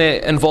it's going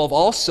to involve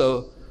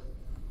also,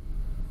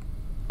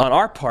 on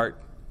our part,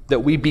 that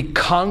we be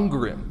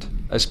congruent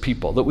as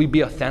people, that we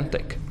be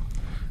authentic,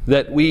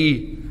 that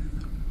we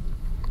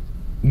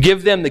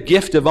give them the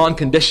gift of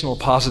unconditional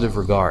positive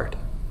regard,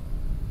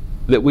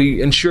 that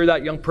we ensure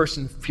that young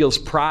person feels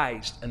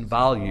prized and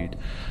valued,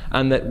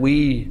 and that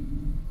we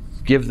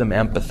give them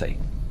empathy,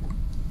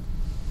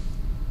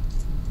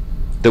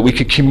 that we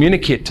could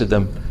communicate to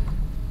them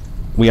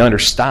we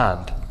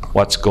understand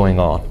what's going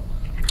on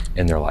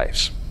in their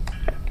lives.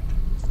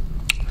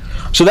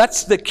 So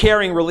that's the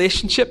caring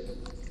relationship.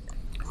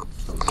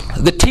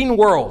 The teen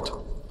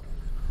world,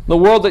 the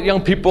world that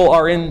young people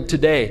are in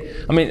today.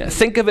 I mean,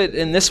 think of it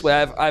in this way.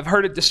 I've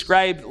heard it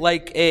described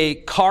like a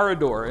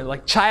corridor,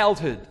 like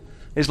childhood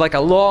is like a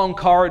long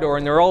corridor,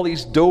 and there are all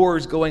these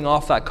doors going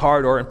off that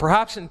corridor. And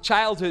perhaps in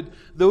childhood,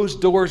 those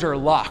doors are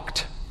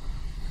locked.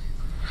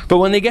 But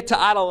when they get to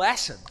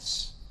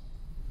adolescence,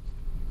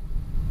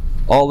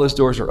 all those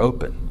doors are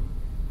open.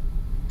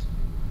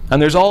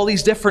 And there's all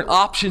these different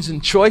options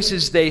and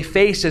choices they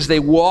face as they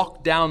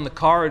walk down the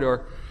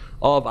corridor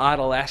of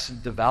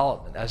adolescent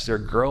development as they're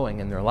growing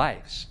in their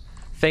lives.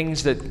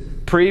 Things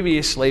that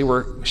previously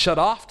were shut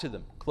off to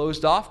them,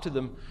 closed off to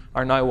them,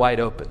 are now wide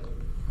open,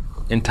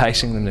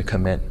 enticing them to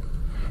come in.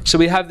 So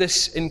we have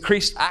this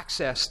increased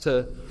access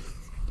to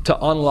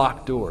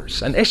unlock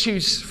doors. And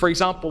issues, for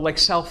example, like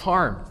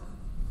self-harm,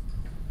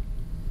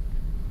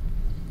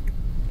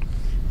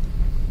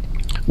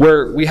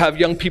 where we have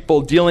young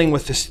people dealing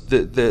with this,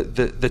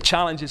 the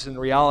challenges and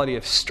reality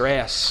of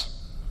stress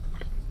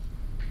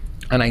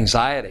and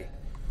anxiety,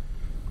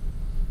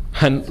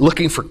 and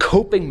looking for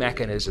coping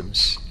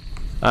mechanisms,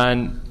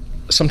 and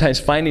sometimes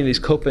finding these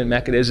coping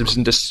mechanisms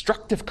in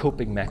destructive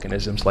coping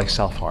mechanisms like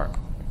self-harm.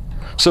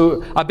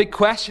 So a big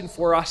question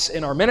for us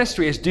in our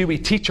ministry is, do we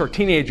teach our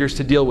teenagers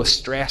to deal with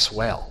stress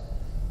well?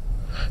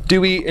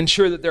 Do we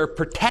ensure that there are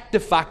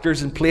protective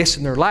factors in place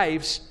in their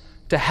lives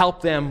to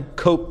help them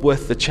cope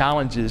with the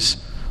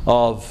challenges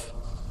of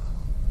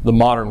the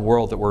modern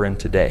world that we're in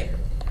today?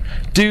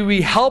 Do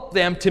we help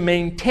them to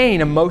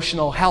maintain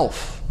emotional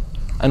health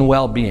and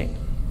well-being?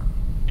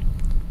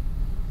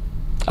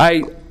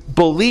 I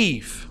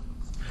believe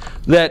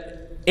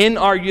that in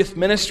our youth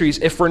ministries,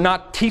 if we're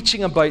not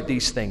teaching about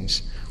these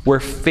things, we're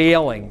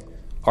failing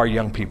our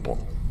young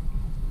people.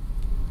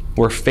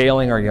 We're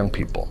failing our young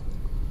people.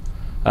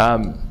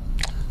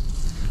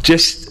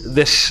 Just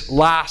this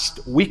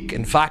last week,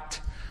 in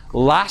fact,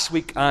 last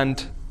week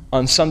and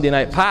on Sunday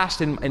night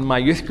past in my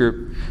youth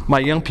group, my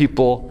young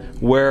people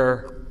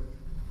were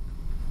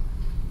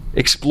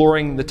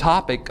exploring the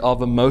topic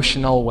of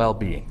emotional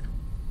well-being.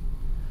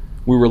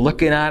 We were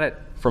looking at it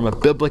from a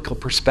biblical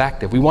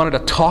perspective. We wanted to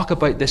talk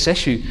about this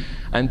issue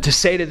and to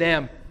say to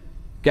them,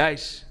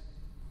 guys,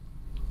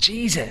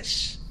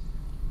 Jesus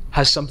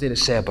has something to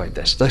say about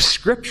this. The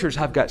Scriptures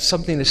have got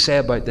something to say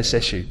about this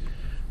issue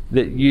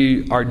that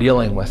you are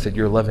dealing with, that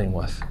you're living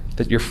with,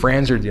 that your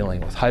friends are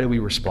dealing with. How do we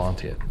respond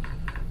to it?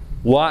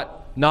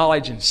 What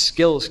knowledge and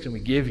skills can we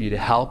give you to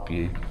help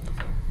you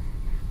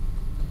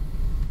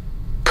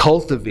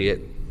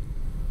cultivate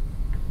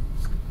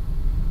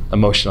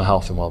emotional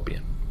health and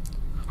well-being?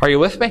 Are you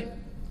with me?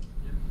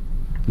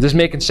 Is this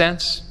making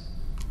sense?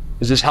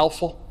 Is this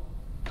helpful?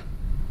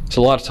 It's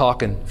a lot of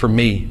talking for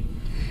me,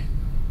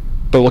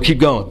 but we'll keep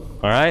going,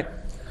 all right?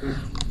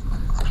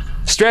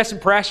 Stress and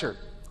pressure.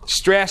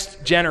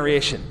 Stressed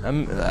generation.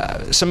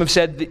 Some have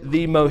said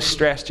the most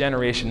stressed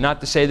generation. Not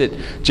to say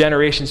that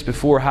generations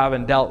before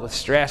haven't dealt with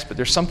stress, but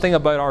there's something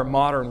about our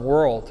modern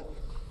world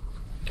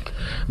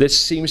that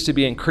seems to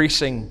be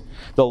increasing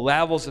the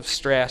levels of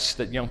stress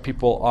that young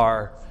people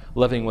are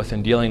living with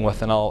and dealing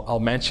with, and I'll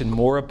mention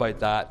more about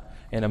that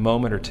in a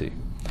moment or two.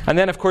 And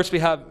then, of course, we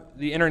have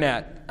the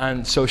internet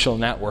and social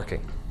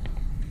networking.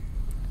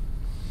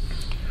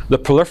 The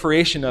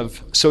proliferation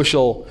of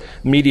social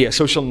media,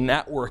 social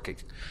networking,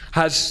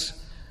 has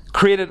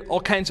created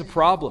all kinds of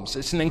problems.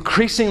 It's an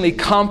increasingly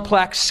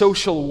complex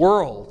social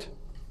world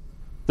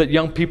that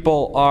young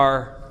people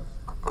are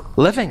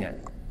living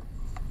in.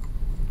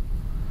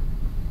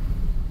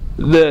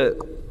 The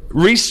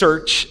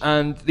research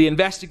and the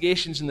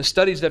investigations and the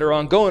studies that are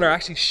ongoing are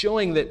actually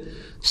showing that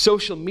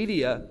social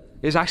media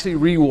is actually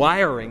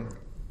rewiring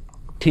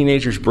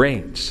teenagers'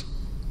 brains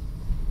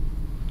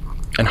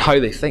and how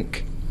they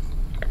think.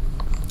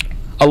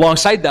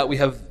 Alongside that, we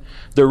have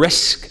the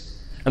risk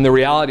and the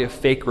reality of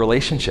fake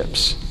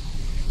relationships.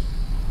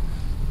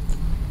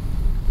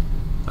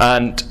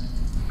 And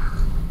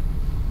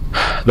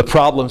the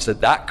problems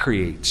that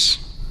creates,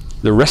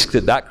 the risk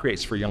that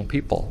creates for young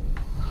people.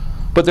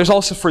 But there's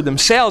also for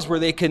themselves, where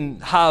they can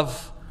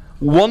have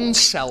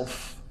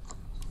oneself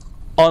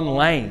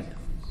online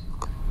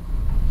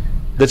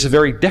that's a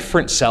very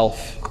different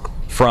self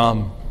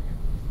from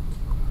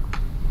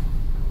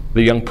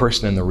the young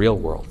person in the real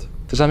world.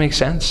 Does that make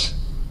sense?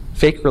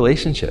 Fake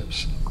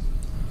relationships.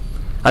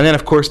 And then,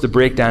 of course, the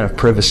breakdown of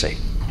privacy.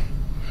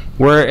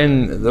 We're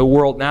in the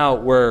world now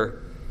where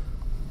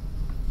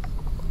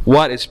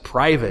what is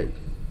private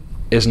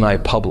is now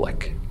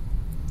public.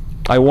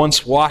 I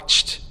once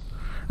watched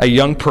a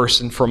young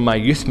person from my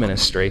youth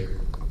ministry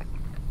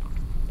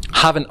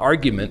have an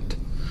argument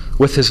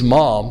with his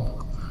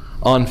mom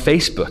on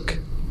Facebook.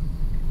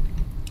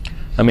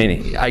 I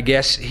mean, I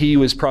guess he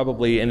was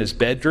probably in his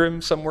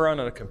bedroom somewhere on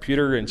a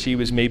computer, and she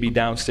was maybe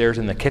downstairs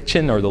in the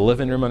kitchen or the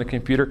living room on a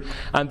computer.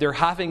 And they're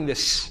having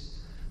this,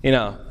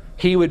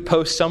 he would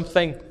post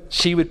something,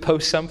 she would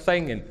post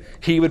something, and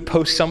he would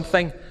post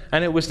something.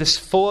 And it was this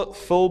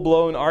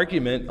full-blown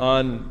argument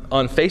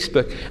on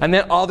Facebook. And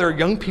then other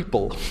young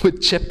people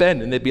would chip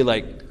in, and they'd be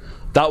like,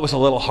 that was a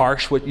little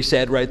harsh what you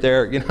said right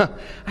there,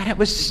 And it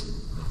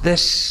was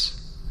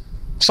this,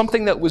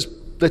 something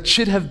that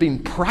should have been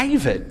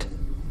private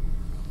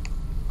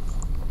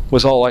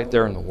was all out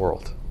there in the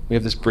world. We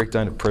have this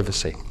breakdown of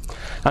privacy.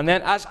 And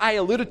then, as I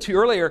alluded to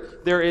earlier,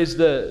 there is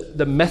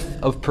the myth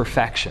of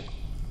perfection.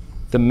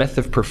 The myth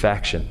of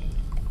perfection.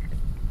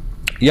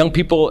 Young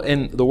people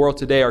in the world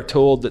today are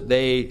told that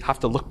they have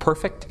to look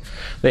perfect,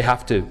 they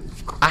have to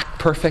act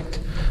perfect,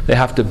 they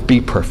have to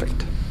be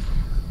perfect.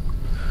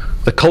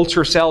 The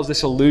culture sells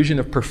this illusion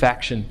of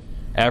perfection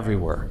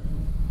everywhere.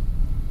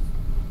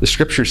 The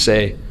Scriptures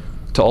say,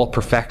 to all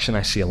perfection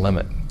I see a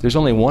limit. There's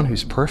only one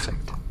who's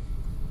perfect,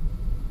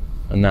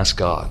 and that's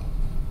God.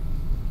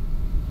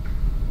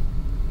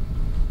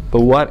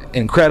 But what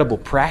incredible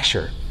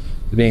pressure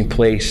is being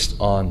placed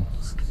on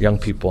young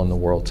people in the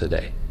world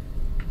today.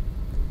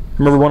 I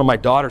remember one of my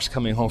daughters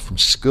coming home from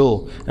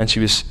school, and she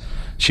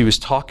was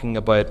talking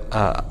about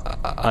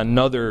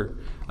another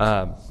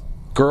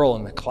girl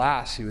in the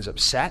class who was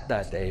upset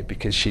that day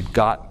because she'd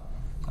got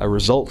a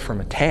result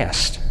from a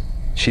test.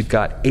 She'd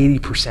got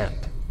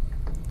 80%.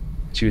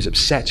 She was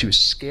upset. She was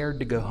scared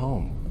to go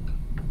home.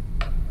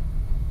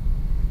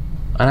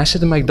 And I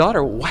said to my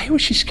daughter, why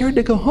was she scared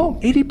to go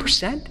home?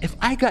 80%? If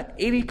I got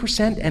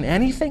 80% in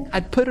anything,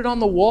 I'd put it on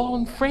the wall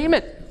and frame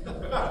it.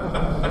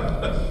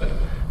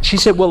 She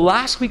said, well,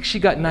 last week she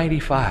got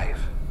 95.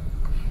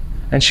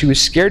 And she was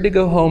scared to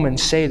go home and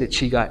say that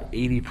she got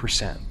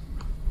 80%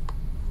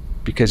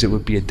 because it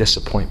would be a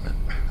disappointment.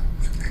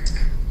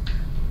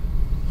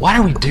 what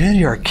are we doing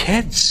to our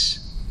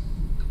kids?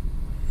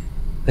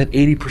 That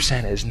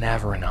 80% is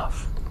never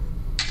enough.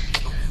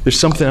 There's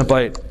something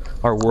about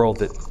our world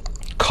that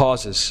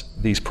causes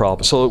these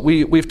problems. So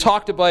we've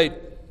talked about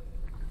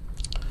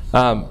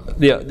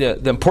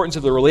the importance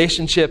of the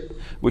relationship.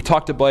 We've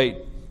talked about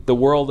the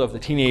world of the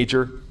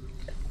teenager.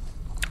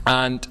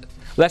 And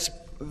let's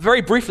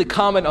very briefly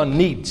comment on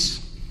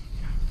needs.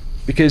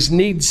 Because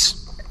needs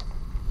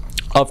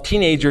of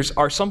teenagers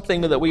are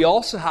something that we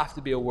also have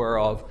to be aware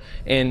of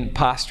in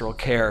pastoral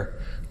care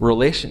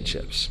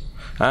relationships.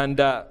 And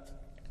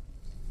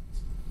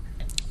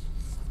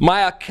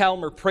Maya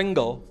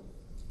Kelmer-Pringle,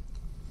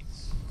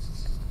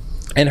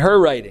 in her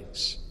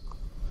writings,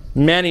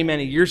 many,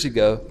 many years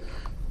ago,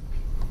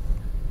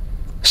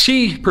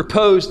 she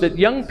proposed that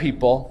young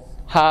people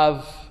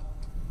have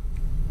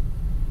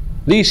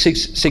these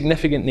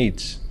significant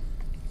needs.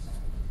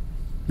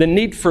 The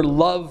need for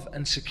love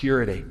and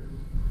security.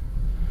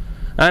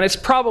 And it's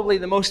probably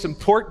the most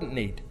important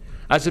need,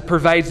 as it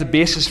provides the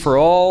basis for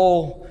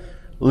all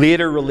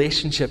later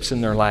relationships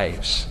in their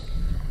lives.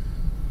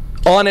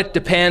 On it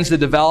depends the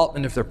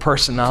development of their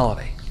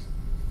personality,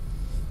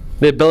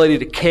 the ability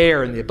to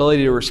care and the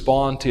ability to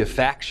respond to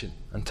affection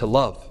and to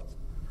love.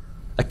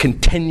 A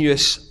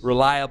continuous,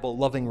 reliable,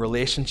 loving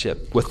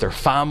relationship with their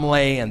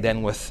family and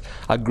then with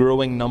a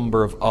growing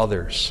number of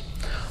others.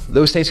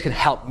 Those things can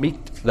help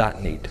meet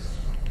that need.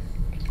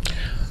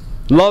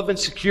 Love and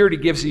security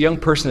gives a young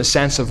person a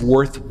sense of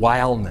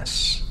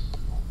worthwhileness.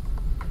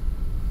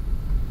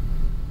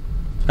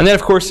 And then,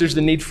 of course, there's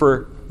the need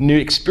for new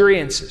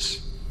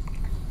experiences.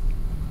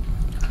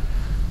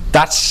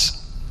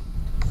 That's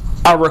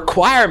a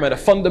requirement, a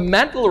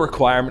fundamental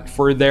requirement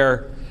for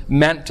their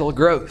mental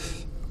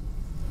growth.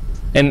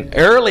 In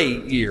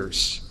early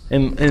years,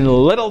 in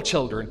little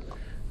children,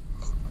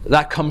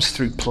 that comes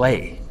through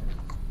play.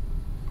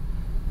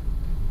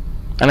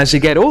 And as they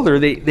get older,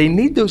 they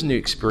need those new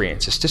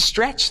experiences to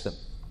stretch them,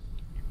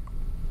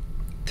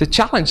 to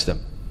challenge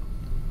them.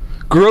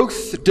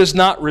 Growth does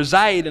not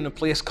reside in a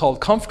place called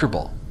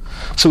comfortable.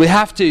 So we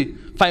have to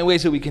find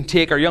ways that we can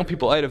take our young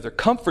people out of their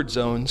comfort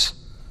zones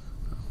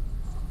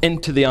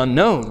into the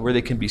unknown, where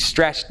they can be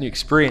stretched, new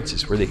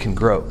experiences, where they can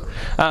grow.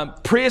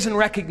 Praise and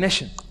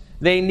recognition.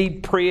 They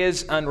need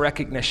praise and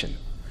recognition.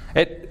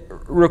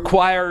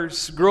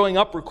 Growing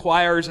up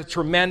requires a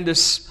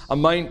tremendous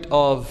amount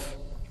of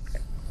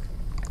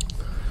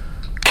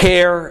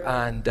care,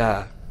 and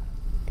the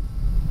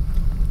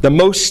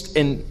most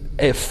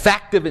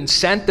effective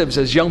incentives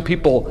as young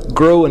people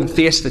grow and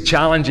face the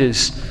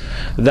challenges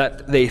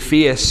that they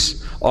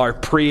face are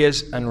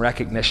praise and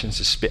recognition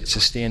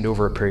sustained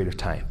over a period of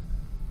time.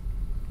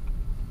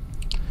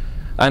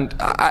 And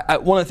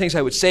one of the things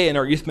I would say in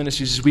our youth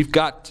ministries is we've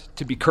got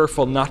to be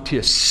careful not to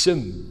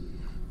assume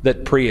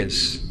that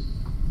praise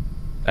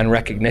and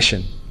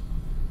recognition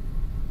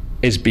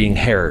is being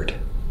heard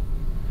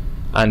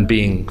and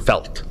being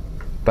felt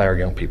by our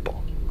young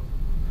people.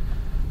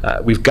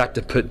 We've got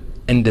to put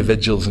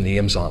individuals'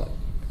 names on it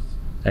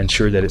and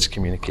ensure that it's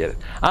communicated.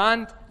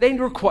 And they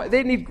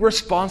need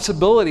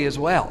responsibility as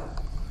well.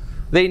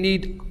 They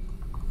need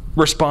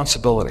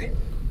responsibility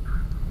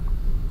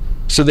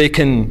so they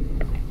can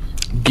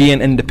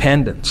gain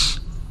independence,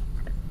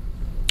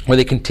 where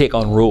they can take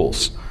on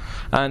roles.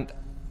 And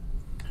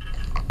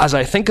as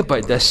I think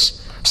about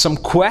this, some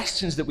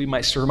questions that we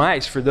might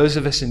surmise for those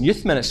of us in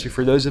youth ministry,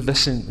 for those of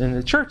us in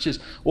the church, is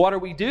what are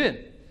we doing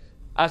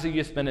as a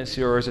youth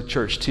ministry or as a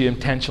church to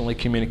intentionally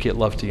communicate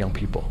love to young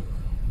people?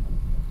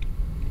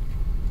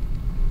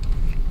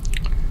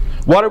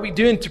 What are we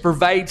doing to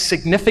provide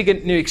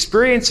significant new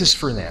experiences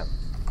for them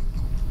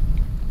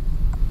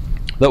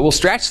that will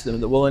stretch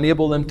them, that will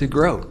enable them to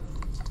grow?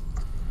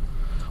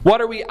 What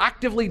are we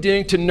actively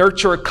doing to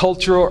nurture a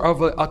culture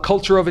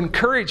of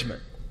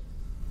encouragement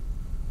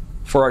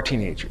for our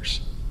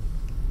teenagers?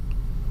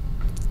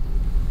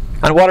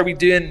 And what are we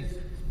doing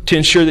to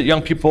ensure that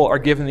young people are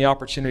given the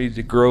opportunity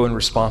to grow in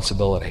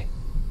responsibility?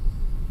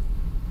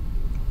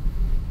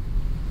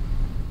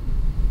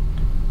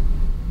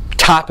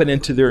 Tapping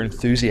into their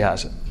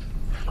enthusiasm.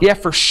 Yeah,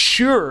 for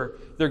sure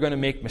they're going to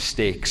make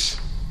mistakes.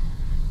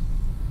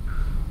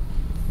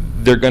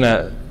 They're going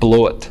to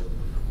blow it.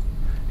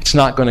 It's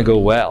not going to go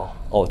well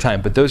all the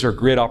time, but those are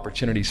great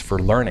opportunities for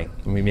learning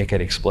when we make it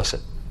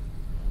explicit.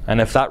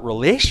 And if that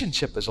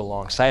relationship is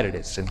alongside it,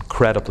 it's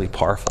incredibly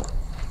powerful.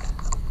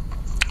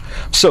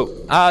 So,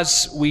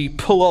 as we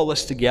pull all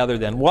this together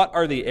then, what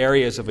are the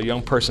areas of a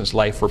young person's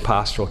life where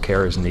pastoral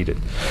care is needed?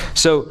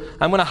 So,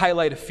 I'm going to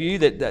highlight a few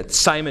that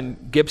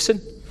Simon Gibson,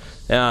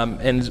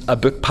 in a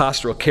book,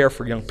 Pastoral Care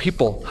for Young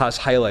People, has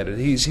highlighted.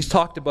 He's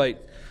talked about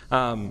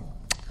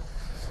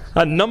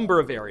a number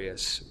of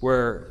areas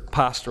where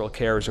pastoral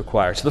care is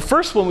required. So the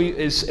first one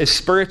is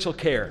spiritual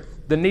care,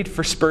 the need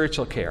for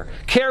spiritual care.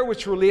 Care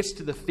which relates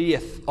to the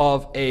faith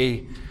of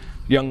a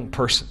young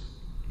person.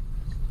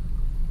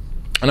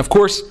 And of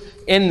course,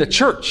 in the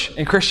church,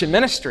 in Christian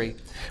ministry,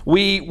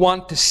 we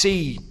want to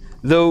see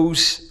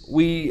those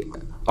we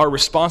are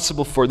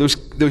responsible for,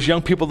 those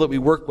young people that we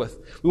work with.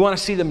 We want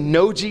to see them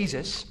know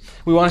Jesus,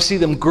 We want to see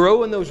them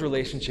grow in those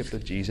relationships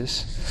with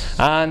Jesus.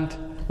 And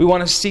we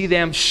want to see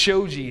them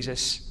show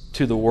Jesus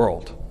to the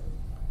world.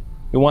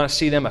 We want to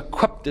see them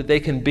equipped that they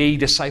can be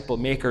disciple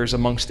makers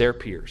amongst their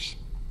peers.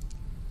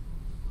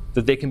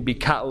 That they can be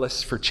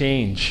catalysts for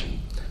change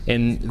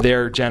in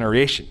their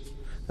generation,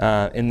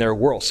 in their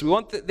world. So we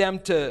want them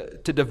to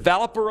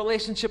develop a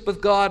relationship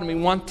with God, and we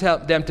want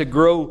them to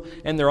grow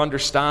in their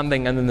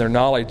understanding and in their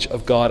knowledge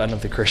of God and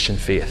of the Christian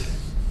faith.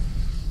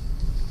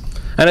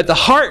 And at the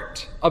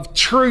heart of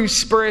true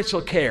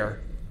spiritual care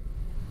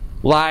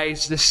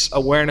lies this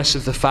awareness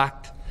of the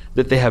fact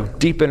that they have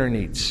deep inner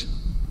needs.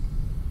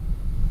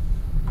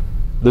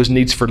 Those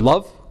needs for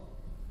love,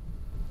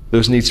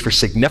 those needs for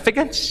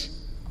significance,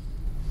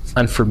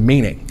 and for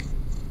meaning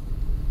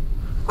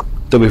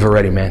that we've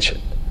already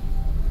mentioned.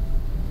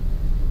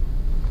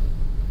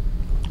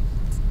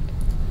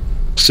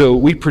 So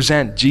we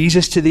present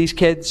Jesus to these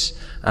kids,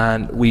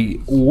 and we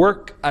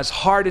work as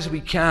hard as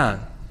we can,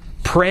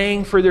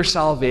 praying for their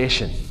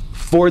salvation,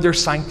 for their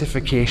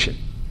sanctification,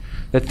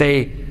 that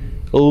they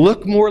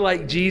look more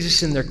like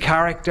Jesus in their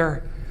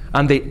character,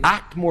 and they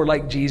act more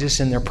like Jesus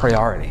in their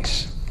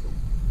priorities.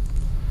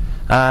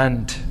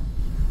 And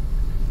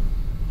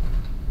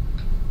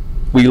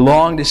we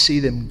long to see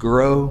them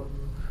grow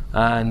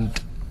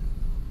and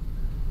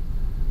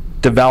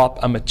develop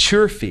a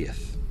mature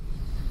faith,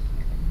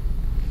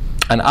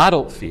 an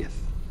adult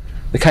faith,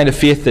 the kind of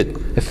faith that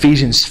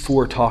Ephesians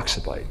 4 talks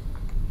about,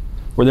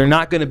 where they're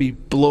not going to be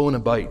blown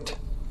about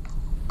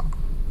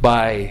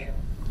by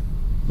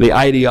the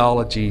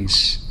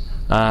ideologies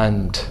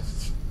and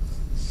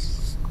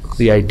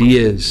the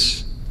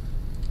ideas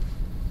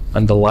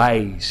and the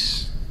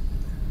lies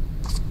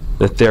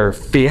that they're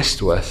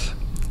faced with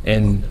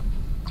in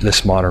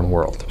this modern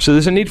world. So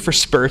there's a need for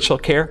spiritual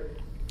care.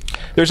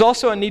 There's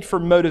also a need for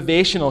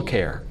motivational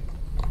care.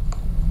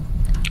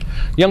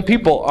 Young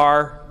people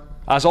are,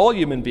 as all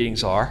human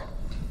beings are,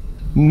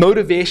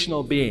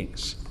 motivational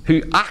beings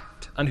who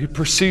act and who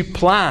pursue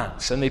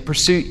plans, and they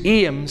pursue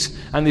aims,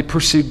 and they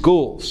pursue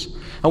goals.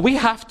 And we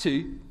have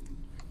to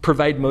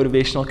provide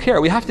motivational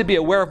care. We have to be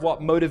aware of what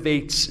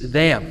motivates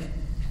them.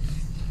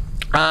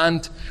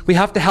 And we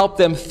have to help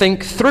them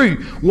think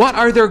through, what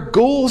are their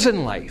goals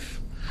in life?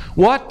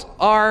 What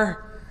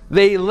are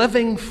they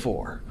living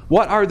for?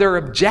 What are their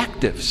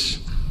objectives?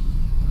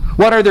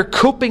 What are their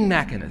coping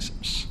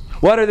mechanisms?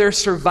 What are their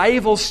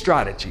survival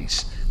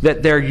strategies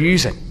that they're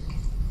using?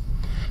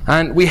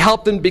 And we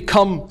help them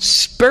become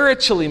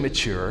spiritually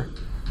mature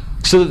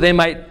so that they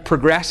might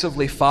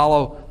progressively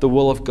follow the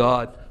will of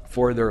God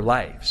for their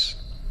lives.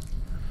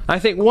 I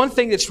think one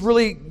thing that's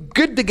really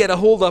good to get a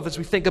hold of as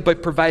we think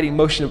about providing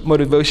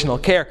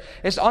motivational care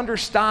is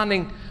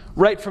understanding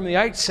right from the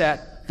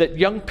outset that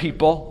young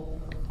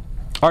people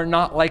are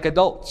not like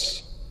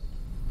adults.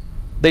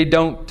 They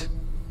don't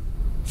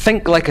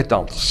think like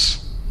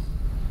adults.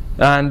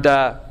 And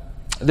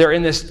they're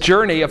in this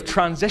journey of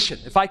transition.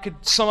 If I could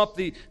sum up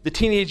the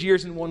teenage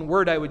years in one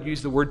word, I would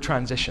use the word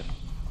transition.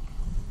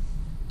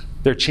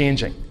 They're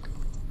changing.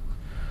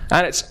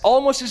 And it's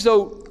almost as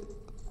though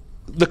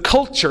the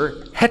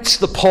culture hits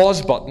the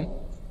pause button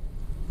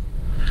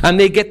and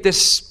they get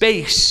this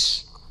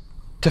space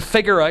to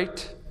figure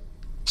out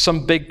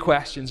some big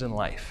questions in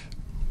life.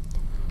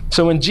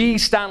 So when G.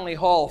 Stanley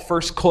Hall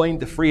first coined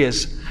the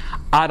phrase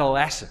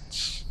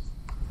adolescence,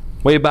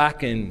 way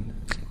back in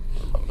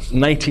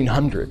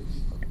 1900,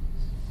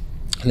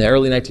 in the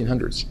early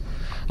 1900s,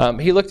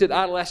 he looked at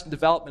adolescent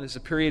development as a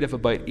period of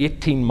about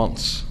 18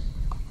 months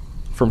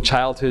from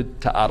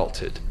childhood to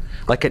adulthood.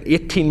 Like an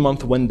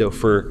 18-month window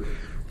for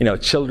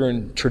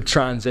children to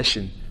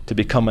transition to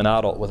become an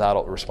adult with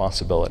adult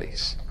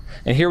responsibilities.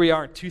 And here we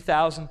are in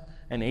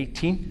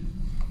 2018,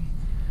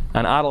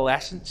 and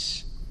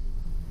adolescence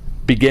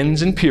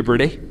begins in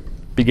puberty,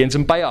 begins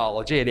in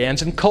biology, it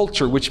ends in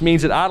culture, which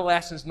means that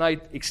adolescence now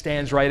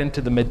extends right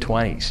into the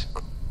mid-20s.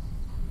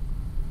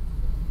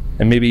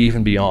 And maybe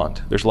even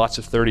beyond. There's lots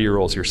of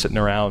 30-year-olds who are sitting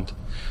around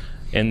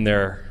in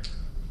their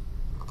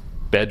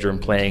bedroom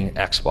playing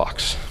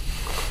Xbox.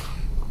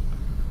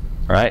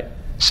 All right?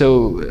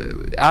 So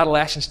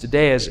adolescence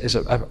today is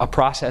a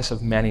process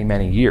of many,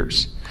 many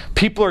years.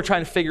 People are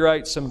trying to figure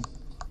out some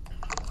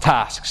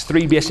tasks,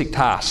 3 basic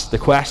tasks. The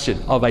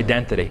question of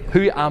identity.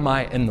 Who am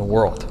I in the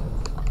world?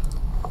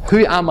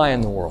 Who am I in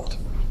the world?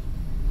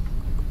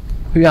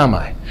 Who am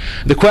I?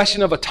 The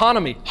question of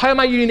autonomy. How am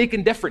I unique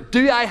and different?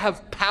 Do I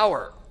have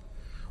power?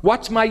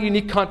 What's my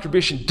unique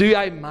contribution? Do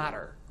I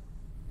matter?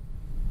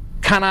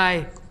 Can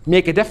I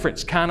make a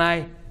difference? Can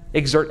I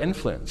exert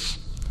influence?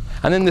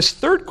 And then this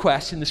third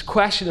question, this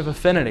question of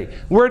affinity.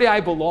 Where do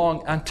I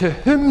belong and to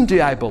whom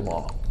do I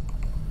belong?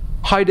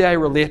 How do I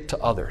relate to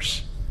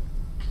others?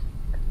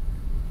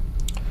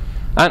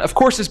 And of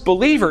course, as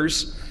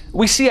believers,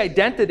 we see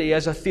identity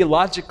as a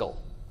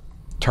theological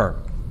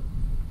term.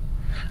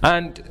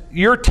 And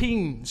your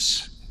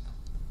team's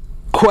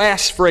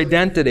quest for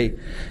identity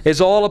is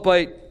all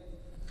about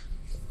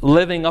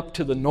living up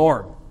to the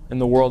norm in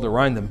the world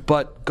around them.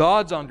 But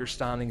God's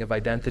understanding of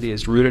identity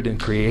is rooted in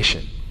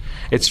creation.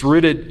 It's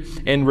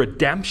rooted in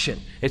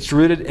redemption. It's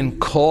rooted in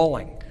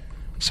calling.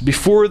 So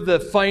before the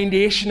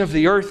foundation of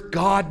the earth,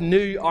 God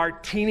knew our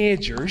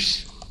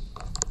teenagers,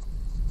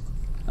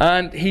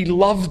 and He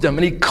loved them,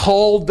 and He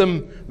called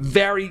them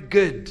very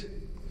good.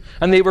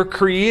 And they were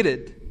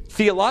created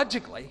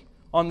theologically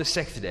on the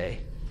sixth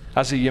day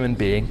as a human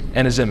being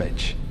in His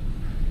image.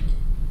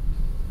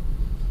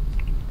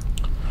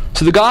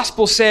 So the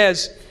gospel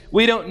says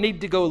we don't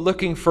need to go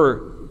looking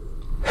for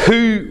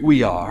who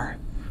we are,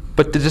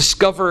 but to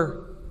discover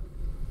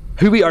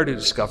who we are to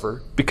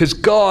discover, because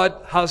God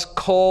has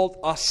called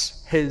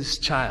us His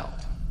child.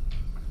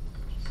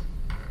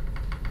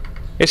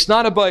 It's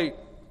not about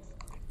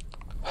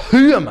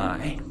who am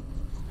I,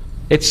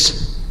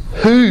 it's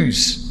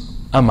whose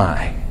am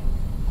I.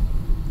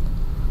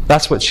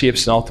 That's what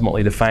shapes and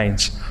ultimately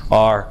defines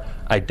our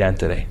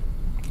identity.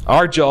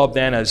 Our job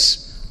then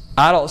as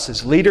adults,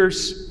 as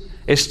leaders,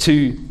 is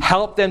to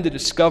help them to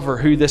discover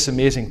who this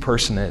amazing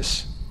person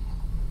is.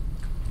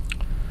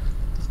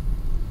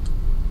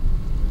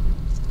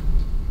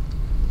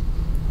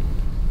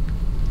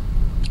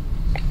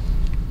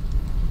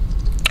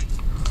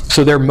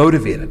 So they're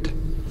motivated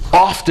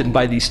often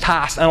by these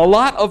tasks. And a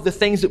lot of the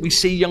things that we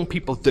see young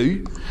people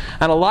do,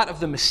 and a lot of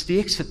the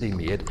mistakes that they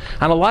made,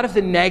 and a lot of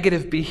the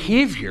negative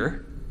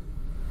behavior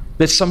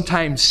that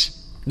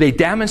sometimes they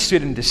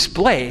demonstrate and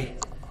display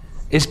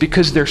is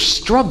because they're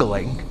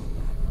struggling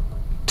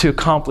to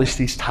accomplish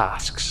these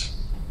tasks.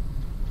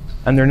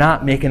 And they're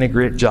not making a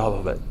great job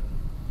of it.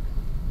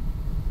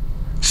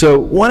 So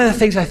one of the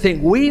things I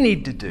think we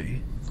need to do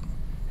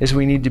is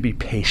we need to be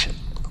patient.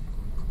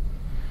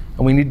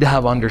 And we need to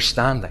have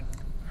understanding.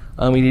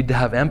 And we need to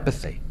have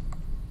empathy.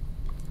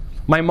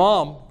 My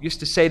mom used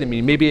to say to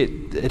me, maybe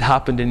it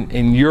happened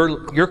in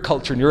your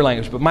culture, in your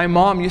language, but my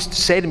mom used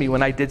to say to me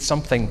when I did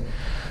something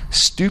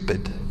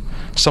stupid,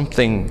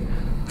 something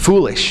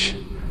foolish,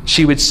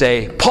 she would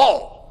say,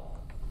 "Paul,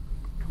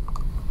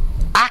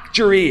 act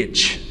your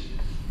age.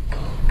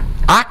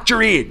 Act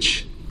your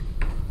age."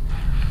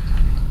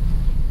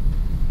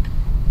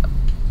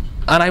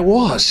 And I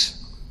was.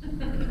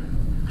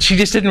 She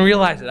just didn't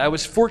realize it. I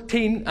was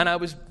 14 and I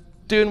was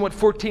doing what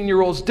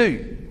 14-year-olds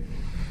do.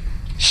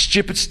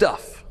 Stupid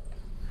stuff.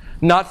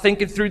 Not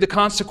thinking through the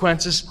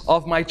consequences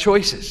of my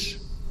choices.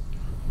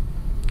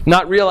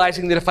 Not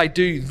realizing that if I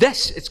do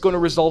this, it's going to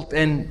result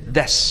in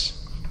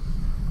this.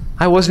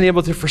 I wasn't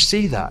able to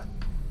foresee that.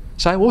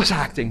 So I was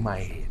acting my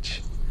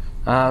age.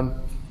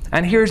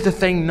 And here's the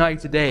thing now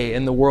today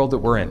in the world that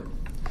we're in.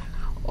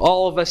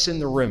 All of us in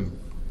the room,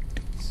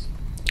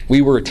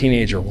 we were a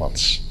teenager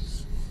once.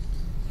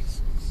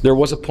 There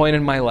was a point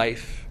in my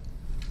life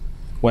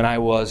when I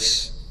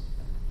was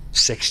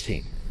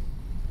 16.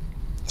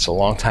 It's a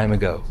long time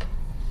ago.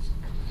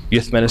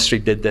 Youth ministry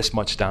did this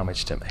much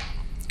damage to me.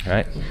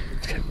 Right?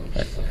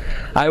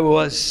 I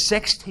was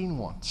 16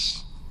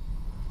 once.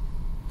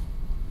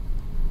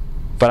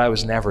 But I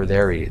was never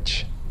their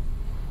age.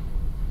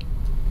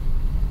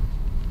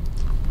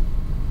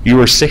 You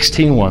were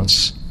 16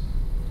 once,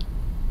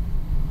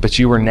 but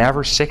you were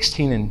never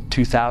 16 in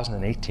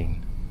 2018.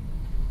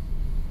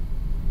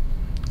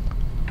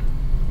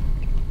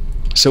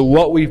 So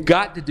what we've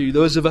got to do,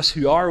 those of us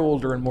who are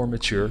older and more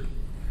mature,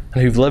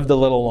 and who've lived a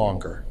little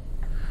longer,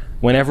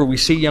 whenever we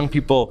see young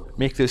people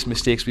make those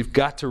mistakes, we've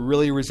got to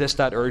really resist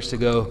that urge to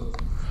go,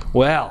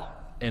 well,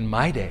 in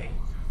my day,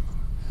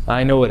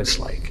 I know what it's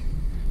like.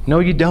 No,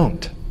 you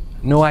don't.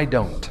 No, I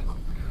don't.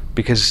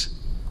 Because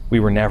we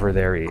were never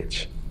their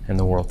age in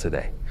the world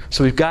today.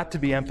 So we've got to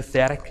be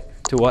empathetic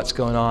to what's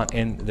going on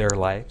in their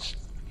lives.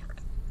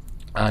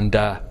 And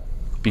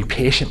be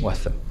patient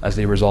with them as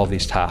they resolve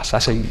these tasks.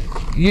 That's a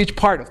huge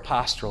part of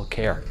pastoral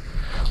care,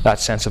 that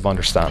sense of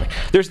understanding.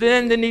 There's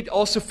then the need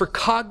also for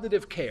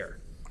cognitive care.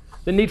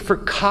 The need for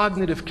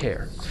cognitive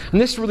care. And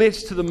this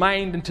relates to the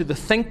mind and to the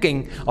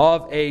thinking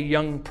of a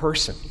young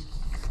person.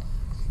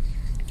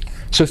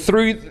 So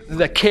through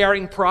the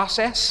caring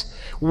process,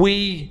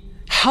 we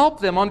help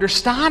them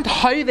understand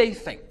how they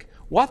think,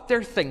 what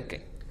they're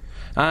thinking,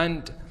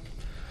 and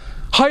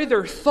how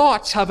their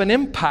thoughts have an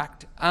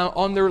impact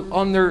on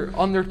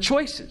their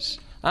choices,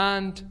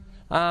 and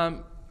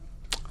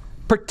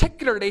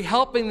particularly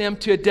helping them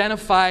to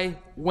identify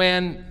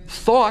when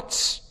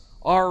thoughts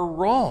are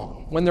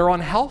wrong, when they're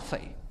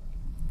unhealthy.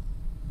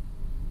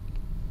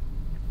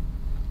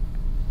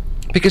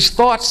 Because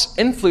thoughts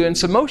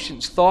influence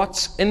emotions,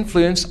 thoughts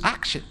influence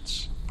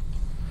actions.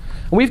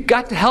 And we've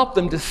got to help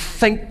them to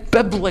think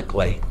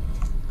biblically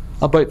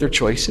about their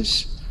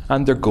choices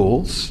and their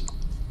goals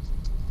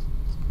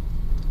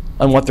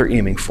and what they're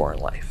aiming for in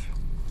life.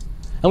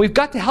 And we've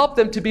got to help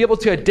them to be able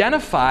to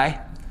identify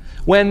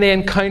when they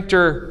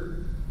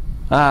encounter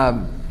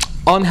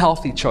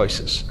unhealthy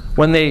choices,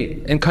 when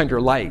they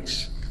encounter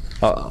lies,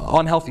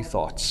 unhealthy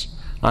thoughts,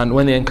 and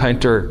when they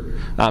encounter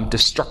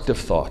destructive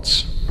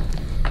thoughts.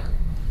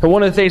 And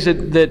one of the things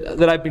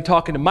that I've been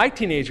talking to my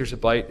teenagers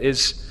about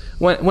is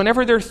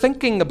whenever they're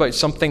thinking about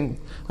something,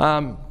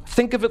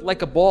 think of it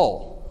like a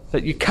ball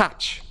that you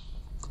catch.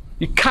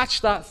 You catch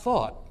that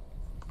thought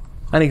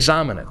and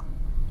examine it.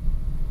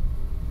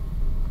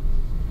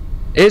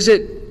 Is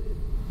it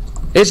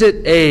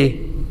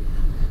a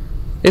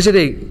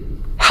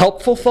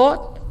helpful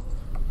thought?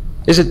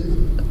 Is it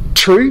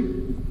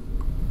true?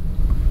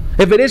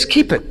 If it is,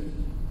 keep it.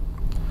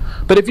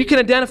 But if you can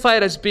identify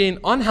it as being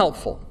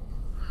unhelpful,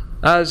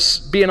 as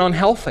being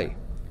unhealthy,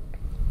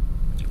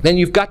 then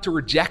you've got to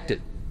reject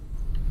it.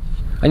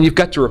 And you've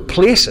got to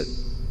replace it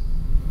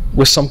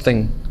with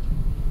something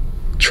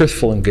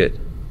truthful and good.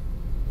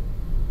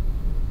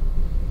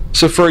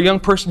 So for a young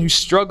person who's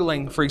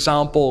struggling, for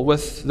example,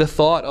 with the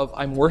thought of,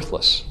 I'm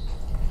worthless.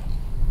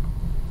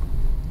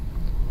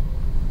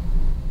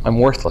 I'm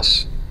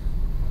worthless.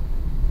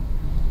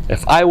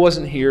 If I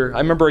wasn't here, I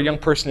remember a young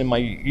person in my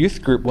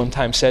youth group one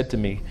time said to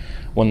me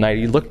one night,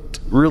 he looked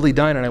really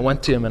down, and I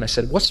went to him and I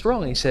said, what's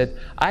wrong? And he said,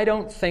 I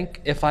don't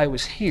think if I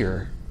was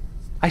here.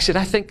 I said,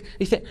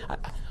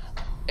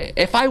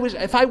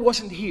 if I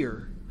wasn't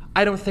here,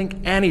 I don't think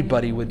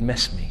anybody would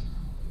miss me.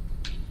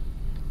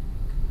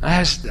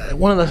 That's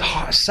one of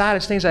the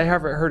saddest things I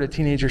ever heard a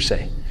teenager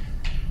say.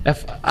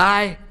 If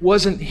I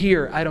wasn't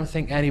here, I don't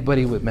think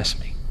anybody would miss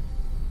me.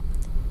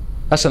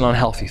 That's an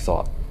unhealthy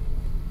thought.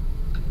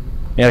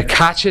 You got to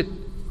catch it,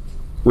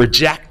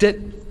 reject it,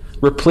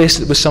 replace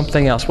it with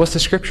something else. What's the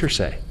Scripture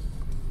say?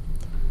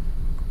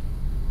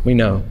 We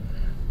know.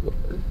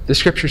 The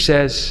Scripture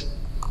says,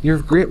 you're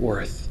of great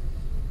worth.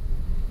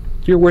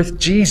 You're worth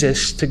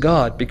Jesus to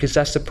God because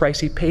that's the price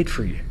He paid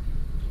for you.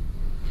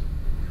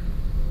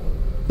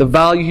 The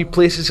value He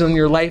places on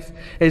your life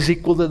is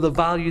equal to the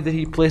value that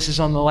He places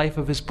on the life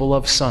of His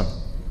beloved Son,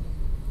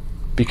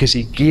 because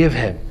He gave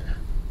Him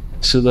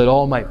so that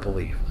all might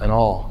believe and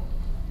all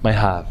might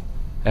have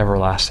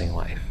everlasting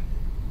life.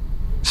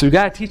 So we've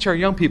got to teach our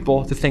young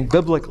people to think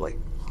biblically.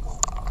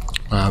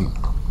 I'm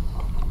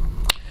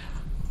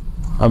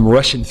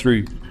rushing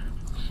through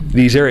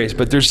these areas,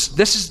 but this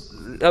is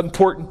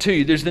important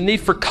too. There's the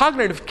need for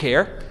cognitive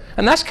care,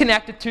 and that's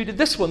connected to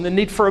this one, the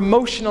need for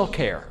emotional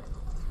care,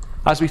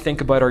 as we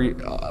think about our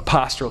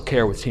pastoral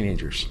care with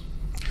teenagers.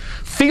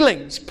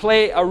 Feelings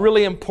play a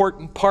really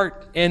important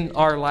part in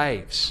our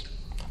lives.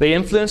 They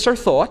influence our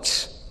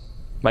thoughts,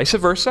 vice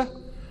versa,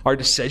 our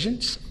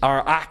decisions,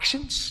 our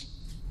actions,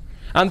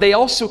 and they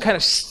also kind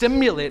of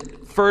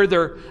stimulate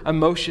further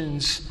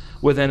emotions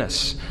within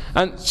us.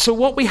 And so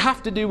what we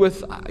have to do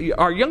with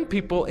our young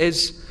people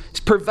is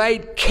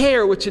provide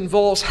care which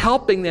involves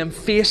helping them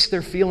face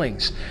their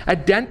feelings,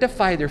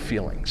 identify their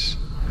feelings,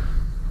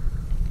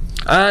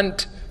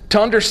 and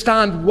to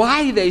understand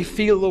why they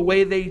feel the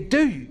way they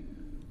do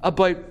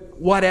about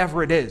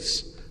whatever it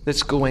is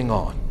that's going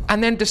on.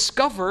 And then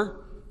discover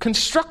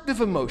constructive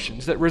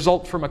emotions that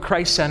result from a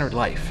Christ-centered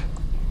life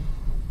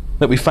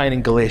that we find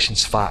in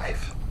Galatians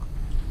 5.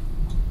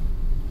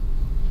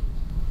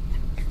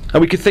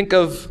 And we could think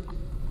of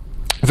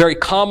very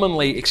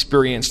commonly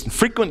experienced and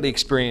frequently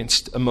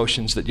experienced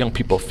emotions that young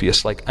people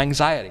face, like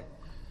anxiety,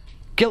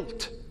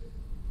 guilt,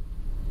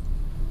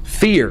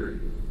 fear,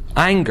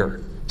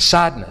 anger,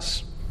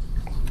 sadness.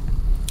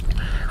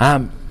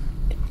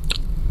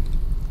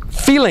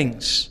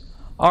 Feelings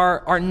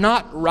are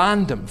not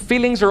random.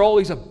 Feelings are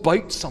always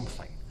about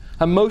something.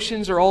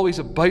 Emotions are always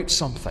about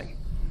something.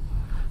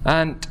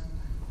 And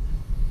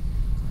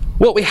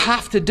what we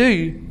have to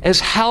do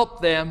is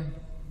help them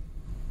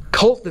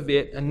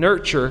cultivate and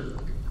nurture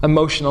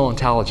emotional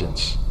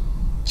intelligence.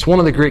 It's one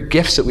of the great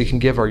gifts that we can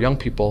give our young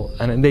people,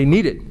 and they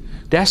need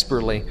it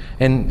desperately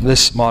in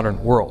this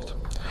modern world.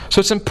 So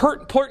it's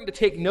important to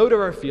take note of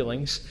our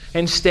feelings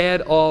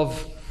instead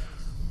of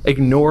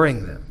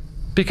ignoring them,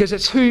 because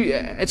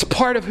it's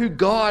part of who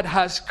God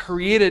has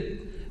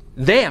created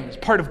them. It's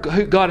part of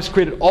who God has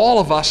created all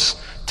of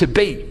us to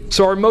be.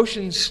 So our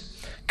emotions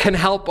can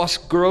help us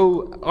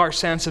grow our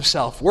sense of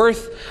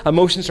self-worth.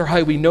 Emotions are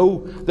how we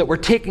know that we're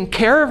taking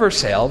care of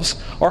ourselves,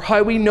 or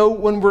how we know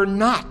when we're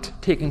not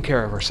taking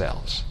care of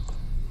ourselves.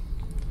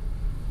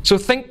 So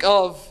think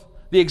of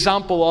the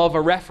example of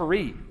a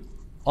referee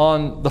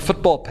on the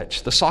football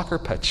pitch, the soccer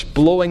pitch,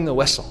 blowing the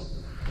whistle.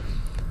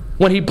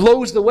 When he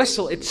blows the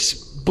whistle, it's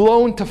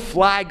blown to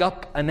flag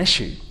up an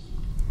issue.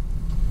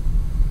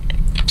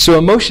 So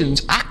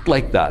emotions act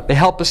like that. They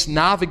help us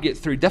navigate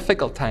through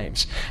difficult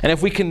times. And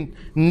if we can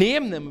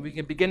name them, we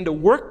can begin to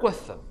work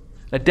with them,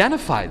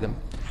 identify them,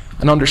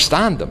 and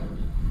understand them.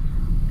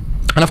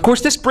 And of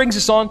course, this brings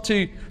us on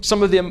to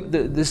some of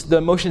the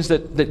emotions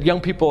that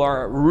young people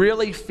are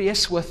really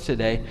faced with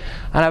today.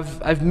 And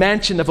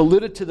I've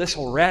alluded to this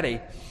already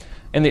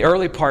in the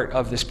early part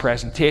of this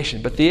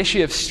presentation, but the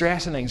issue of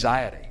stress and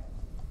anxiety.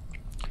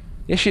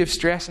 The issue of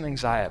stress and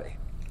anxiety.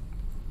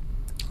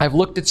 I've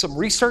looked at some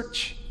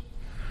research.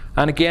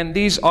 And again,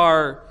 these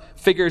are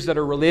figures that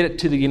are related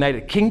to the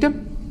United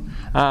Kingdom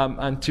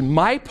and to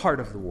my part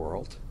of the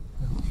world.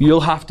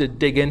 You'll have to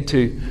dig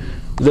into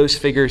those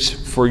figures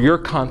for your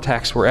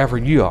context wherever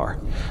you are.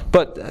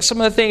 But some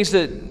of the things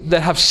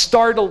that have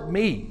startled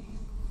me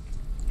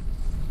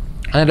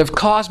and have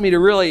caused me to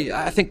really,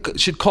 I think,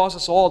 should cause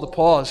us all to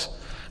pause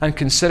and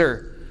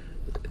consider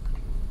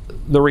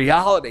the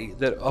reality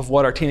of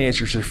what our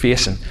teenagers are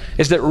facing,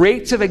 is that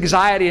rates of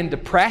anxiety and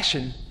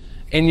depression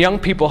in young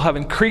people have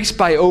increased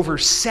by over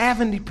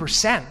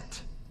 70%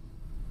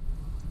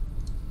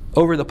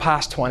 over the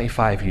past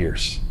 25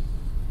 years.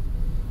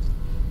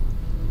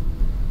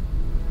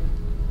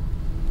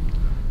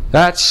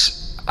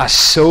 That's a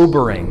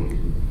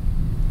sobering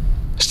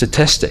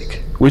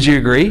statistic. Would you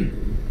agree?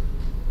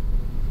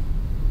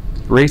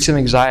 Rates of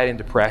anxiety and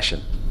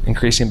depression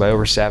increasing by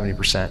over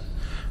 70%.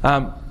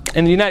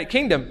 In the United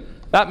Kingdom,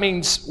 that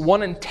means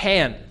 1 in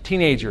 10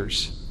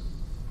 teenagers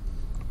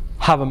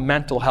have a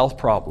mental health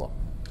problem.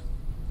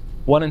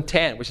 1 in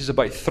 10, which is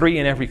about 3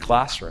 in every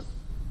classroom.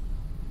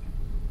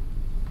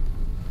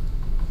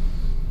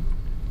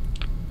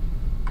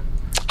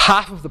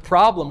 Half of the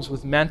problems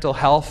with mental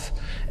health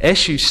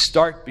issues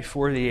start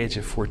before the age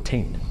of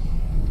 14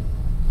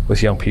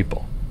 with young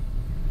people.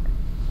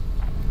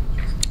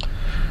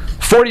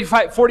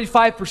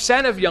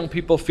 45% of young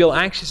people feel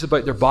anxious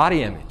about their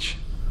body image,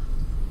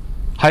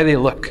 how they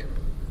look,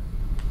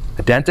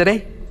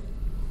 identity,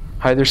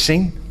 how they're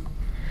seen.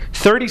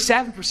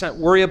 37%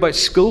 worry about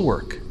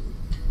schoolwork,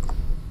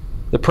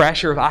 the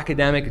pressure of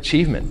academic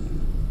achievement.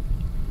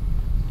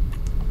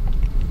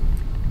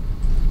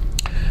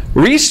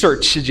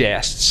 Research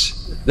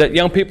suggests that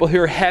young people who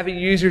are heavy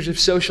users of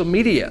social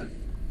media,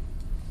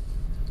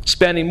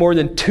 spending more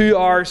than 2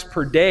 hours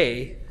per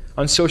day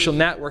on social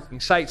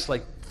networking sites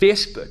like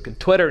Facebook and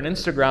Twitter and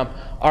Instagram,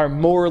 are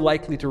more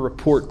likely to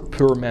report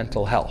poor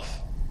mental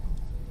health.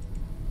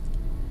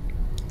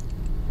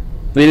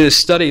 They did a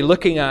study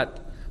looking at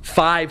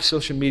 5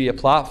 social media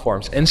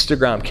platforms.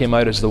 Instagram came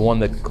out as the one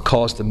that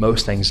caused the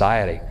most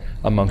anxiety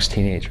amongst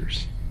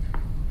teenagers.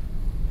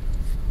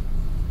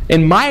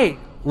 In my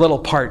little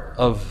part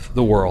of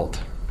the world,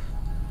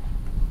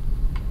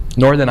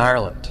 Northern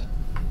Ireland,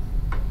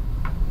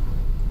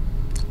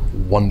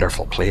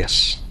 wonderful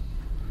place.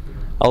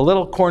 A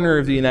little corner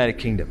of the United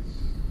Kingdom.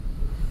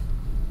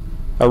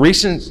 A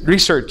recent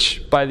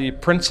research by the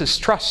Prince's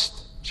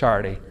Trust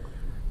charity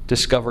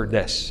discovered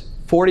this.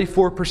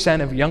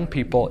 44% of young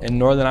people in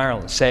Northern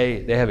Ireland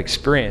say they have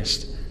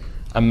experienced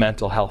a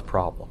mental health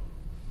problem.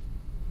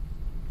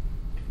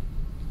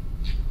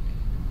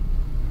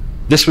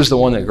 This was the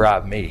one that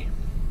grabbed me.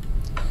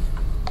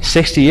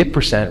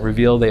 68%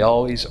 reveal they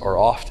always or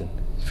often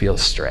feel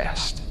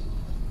stressed.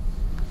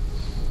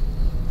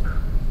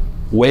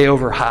 Way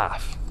over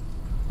half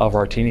of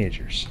our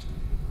teenagers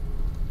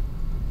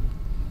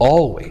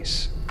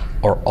always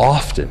or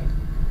often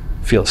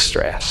feel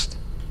stressed.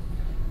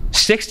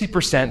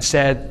 60%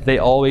 said they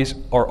always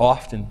or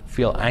often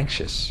feel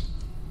anxious.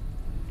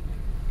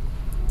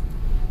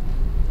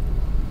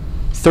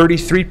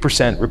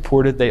 33%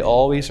 reported they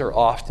always or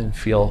often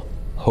feel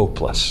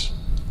hopeless.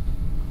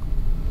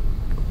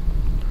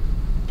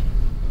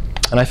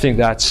 And I think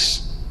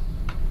that's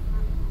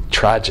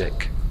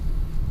tragic.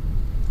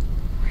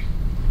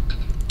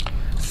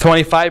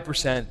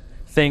 25%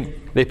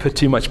 think they put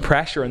too much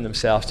pressure on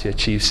themselves to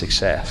achieve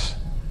success.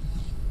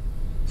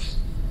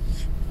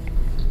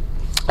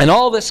 And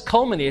all this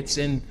culminates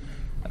in,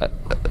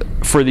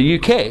 for the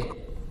UK,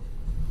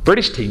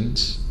 British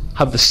teens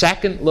have the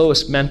second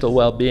lowest mental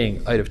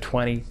well-being out of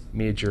 20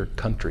 major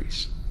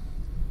countries.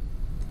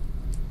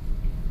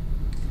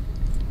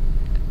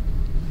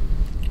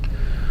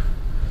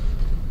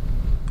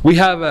 We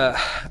have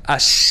a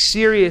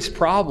serious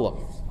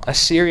problem, a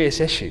serious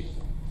issue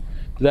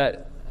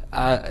that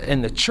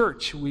in the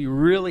church we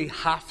really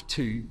have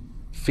to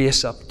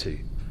face up to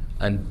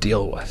and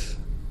deal with.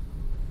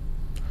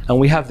 And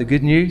we have the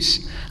good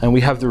news, and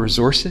we have the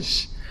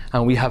resources,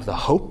 and we have the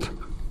hope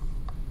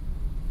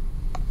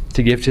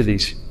to give to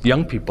these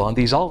young people and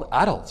these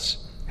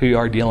adults who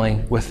are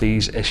dealing with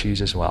these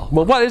issues as well.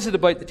 Well, what is it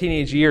about the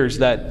teenage years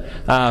that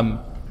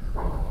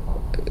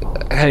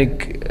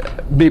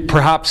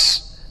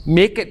perhaps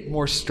make it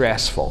more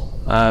stressful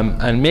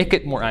and make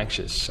it more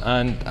anxious?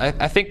 And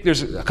I think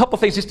there's a couple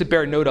things just to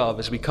bear note of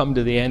as we come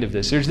to the end of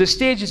this. There's the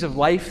stages of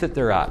life that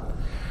they're at.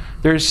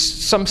 There's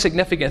some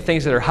significant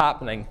things that are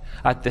happening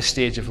at this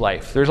stage of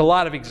life. There's a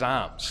lot of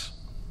exams.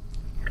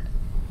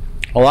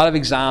 A lot of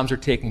exams are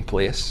taking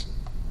place.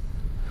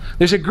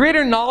 There's a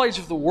greater knowledge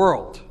of the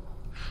world.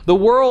 The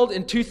world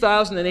in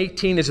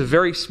 2018 is a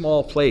very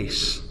small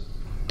place.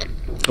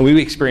 And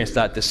we experienced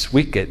that this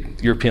week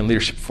at European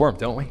Leadership Forum,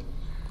 don't we?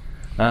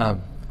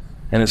 And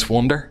it's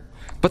wonder.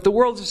 But the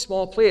world is a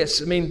small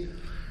place. I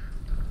mean,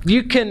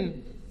 you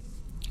can,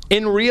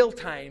 in real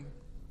time,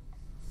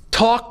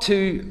 talk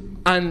to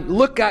and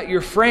look at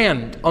your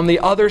friend on the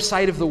other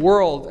side of the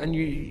world, and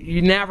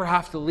you never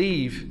have to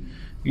leave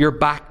your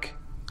back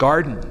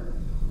garden.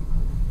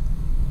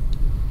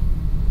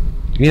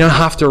 You don't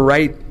have to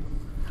write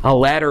a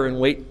letter and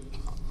wait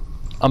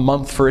a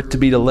month for it to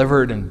be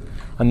delivered and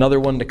another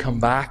one to come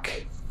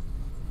back.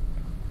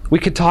 We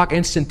could talk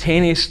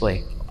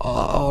instantaneously.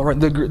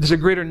 There's a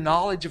greater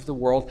knowledge of the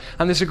world,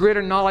 and there's a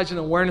greater knowledge and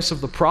awareness of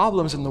the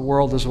problems in the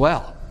world as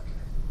well.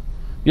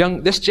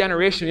 This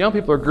generation of young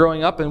people are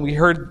growing up, and we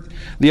heard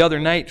the other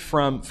night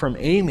from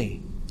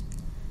Amy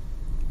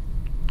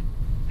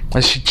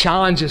as she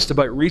challenged us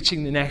about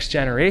reaching the next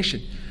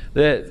generation.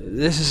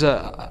 This is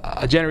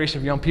a generation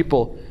of young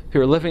people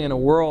who are living in a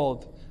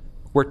world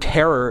where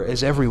terror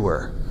is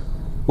everywhere,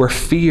 where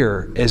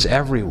fear is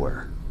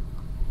everywhere.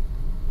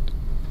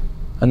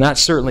 And that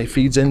certainly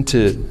feeds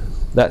into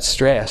that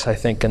stress, I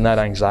think, and that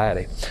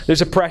anxiety.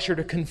 There's a pressure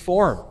to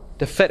conform,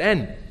 to fit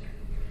in,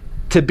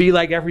 to be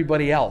like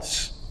everybody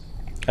else.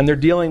 And they're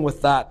dealing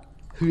with that.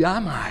 Who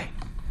am I?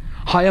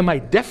 How am I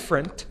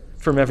different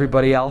from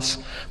everybody else?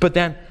 But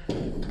then,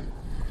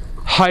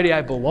 how do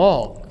I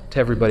belong to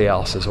everybody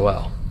else as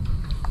well?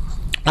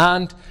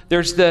 And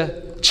there's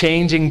the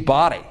changing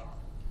body.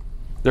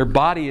 Their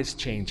body is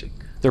changing.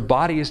 Their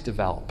body is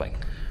developing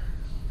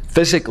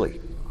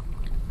physically.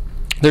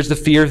 There's the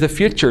fear of the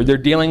future. They're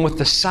dealing with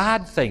the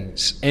sad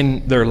things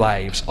in their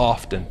lives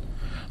often,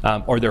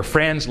 or their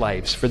friends'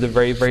 lives for the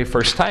very, very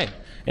first time.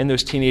 In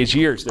those teenage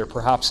years, they're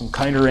perhaps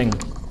encountering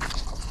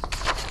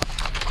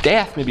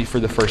death maybe for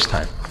the first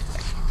time.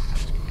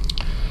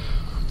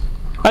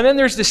 And then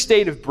there's the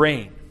state of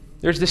brain.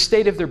 There's the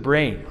state of their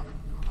brain.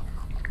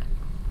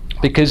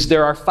 Because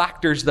there are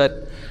factors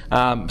that,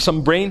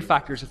 some brain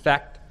factors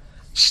affect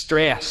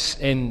stress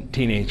in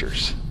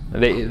teenagers.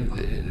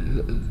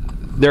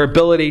 Their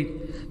ability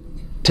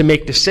to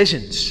make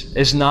decisions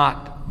is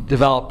not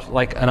developed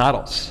like an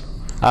adult's,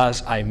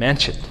 as I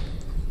mentioned.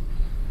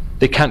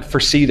 They can't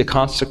foresee the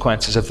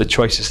consequences of the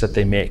choices that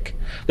they make.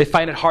 They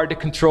find it hard to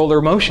control their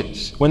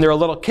emotions. When they're a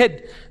little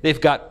kid,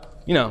 they've got,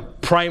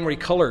 primary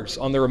colors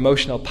on their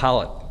emotional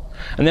palette.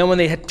 And then when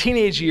they hit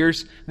teenage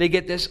years, they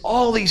get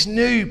all these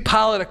new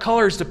palette of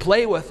colors to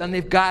play with, and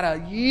they've got a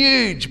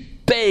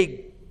huge,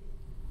 big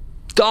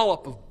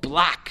dollop of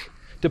black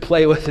to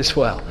play with as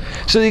well.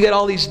 So they get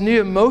all these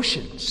new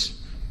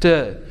emotions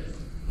to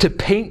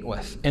paint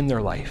with in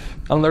their life,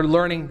 and they're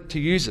learning to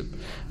use them.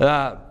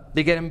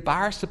 They get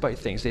embarrassed about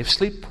things. They have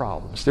sleep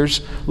problems.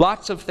 There's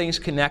lots of things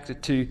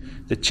connected to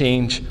the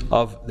change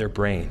of their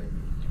brain.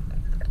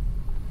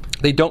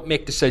 They don't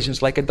make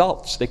decisions like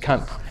adults. They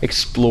can't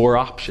explore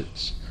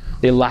options.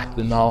 They lack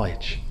the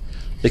knowledge.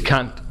 They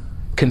can't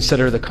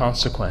consider the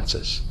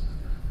consequences.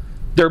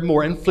 They're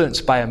more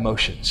influenced by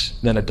emotions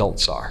than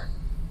adults are.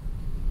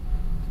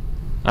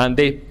 And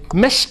they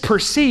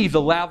misperceive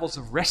the levels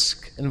of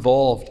risk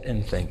involved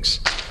in things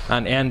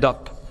and end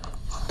up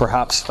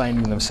perhaps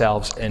finding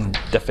themselves in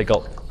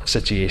difficult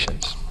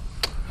situations.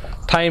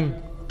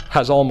 Time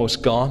has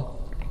almost gone.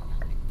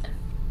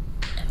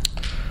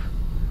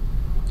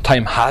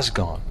 Time has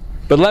gone.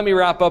 But let me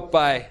wrap up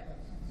by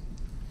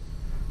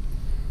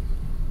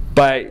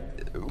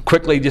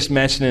quickly just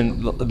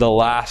mentioning the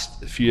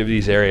last few of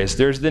these areas.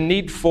 There's the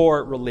need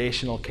for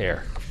relational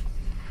care.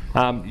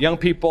 Young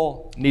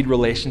people need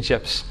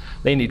relationships.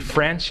 They need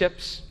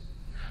friendships.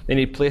 They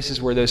need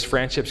places where those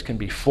friendships can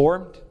be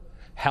formed.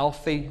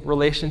 Healthy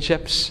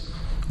relationships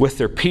with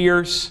their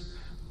peers,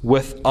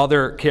 with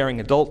other caring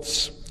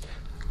adults.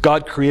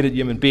 God created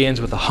human beings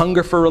with a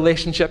hunger for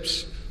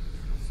relationships,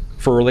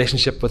 for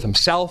relationship with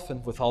Himself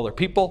and with other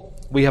people.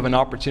 We have an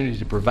opportunity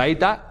to provide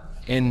that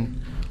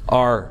in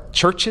our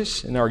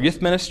churches, in our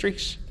youth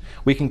ministries.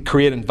 We can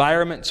create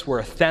environments where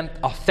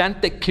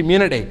authentic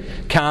community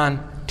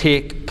can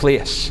take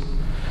place.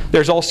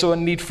 There's also a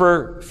need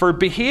for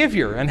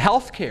behavior and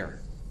health care.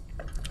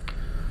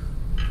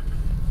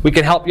 We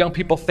can help young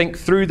people think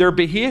through their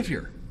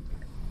behavior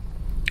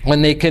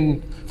when they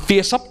can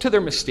face up to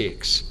their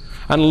mistakes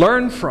and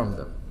learn from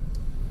them,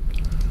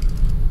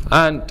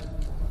 and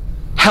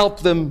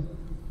help them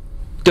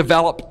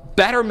develop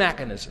better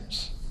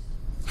mechanisms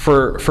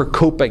for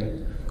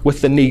coping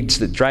with the needs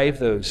that drive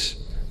those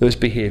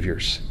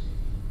behaviors.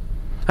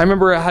 I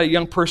remember I had a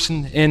young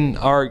person in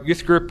our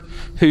youth group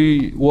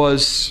who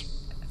was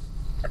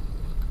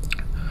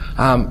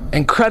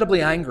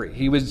incredibly angry.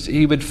 He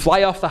would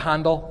fly off the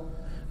handle.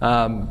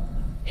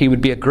 He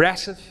would be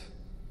aggressive.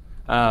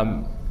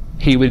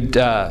 He would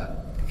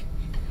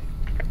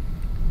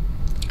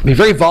be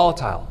very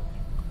volatile.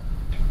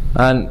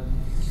 And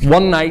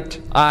one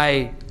night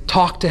I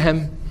talked to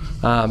him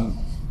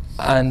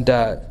and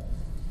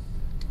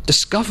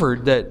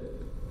discovered that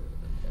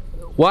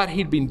what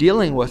he'd been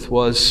dealing with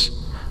was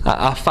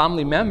a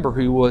family member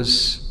who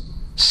was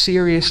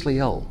seriously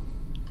ill.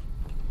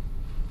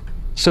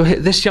 So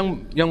this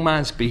young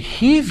man's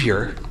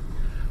behavior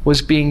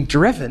was being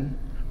driven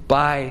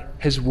by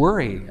his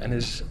worry and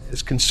his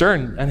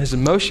concern and his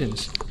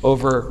emotions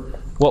over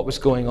what was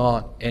going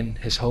on in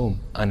his home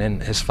and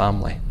in his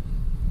family.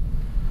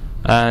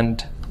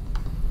 And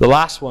the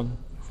last one,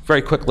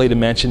 very quickly to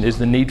mention, is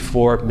the need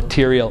for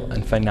material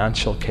and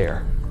financial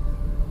care.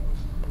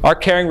 Our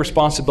caring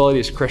responsibility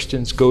as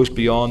Christians goes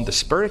beyond the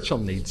spiritual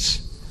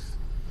needs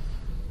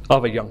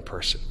of a young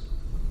person.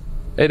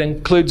 It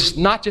includes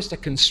not just a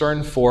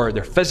concern for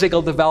their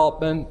physical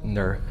development and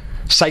their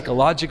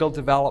psychological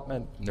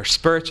development, and their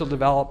spiritual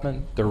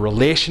development, their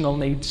relational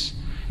needs.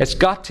 It's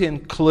got to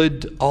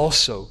include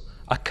also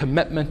a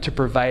commitment to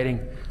providing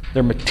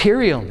their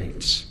material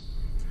needs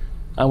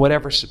and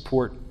whatever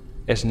support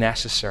is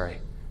necessary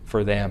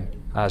for them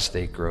as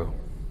they grow.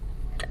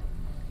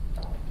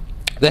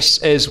 This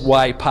is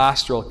why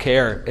pastoral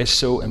care is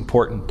so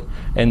important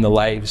in the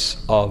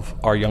lives of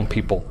our young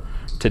people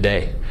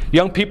today.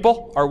 Young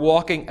people are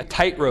walking a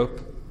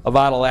tightrope of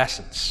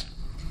adolescence,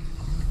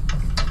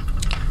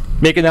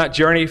 making that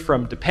journey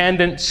from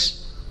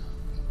dependence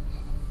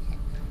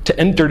to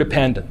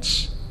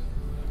interdependence,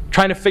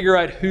 trying to figure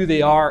out who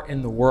they are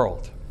in the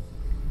world.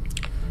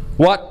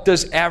 What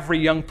does every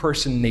young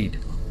person need?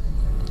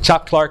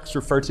 Chuck Clark's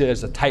referred to it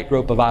as a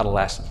tightrope of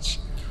adolescence.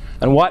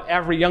 And what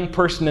every young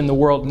person in the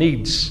world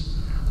needs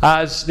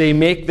as they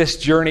make this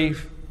journey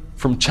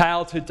from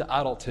childhood to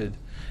adulthood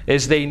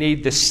is they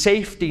need the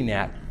safety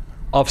net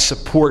of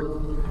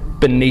support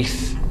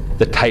beneath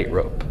the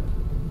tightrope.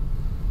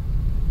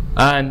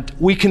 And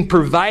we can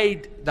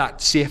provide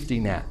that safety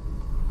net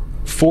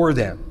for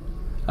them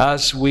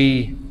as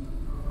we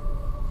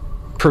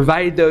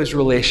provide those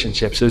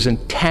relationships, those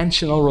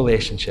intentional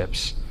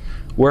relationships,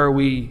 where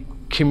we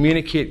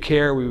communicate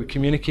care, where we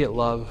communicate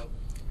love,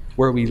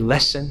 where we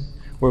listen,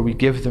 where we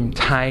give them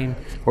time,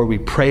 where we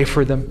pray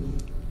for them,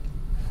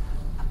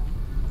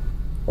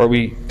 where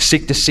we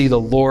seek to see the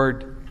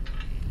Lord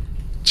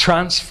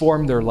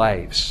transform their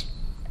lives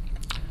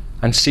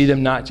and see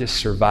them not just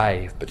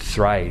survive, but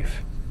thrive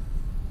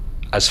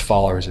as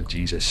followers of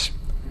Jesus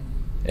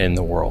in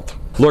the world.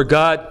 Lord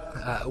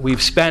God,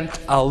 we've spent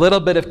a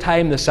little bit of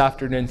time this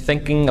afternoon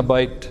thinking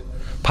about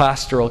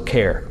pastoral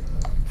care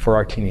for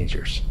our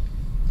teenagers.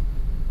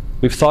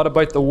 We've thought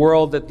about the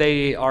world that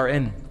they are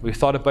in. We've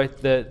thought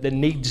about the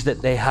needs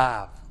that they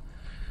have.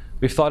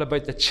 We've thought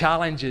about the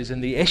challenges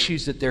and the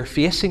issues that they're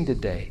facing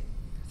today,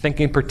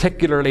 thinking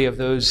particularly of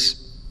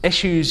those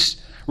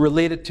issues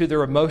related to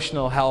their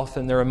emotional health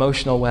and their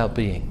emotional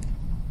well-being.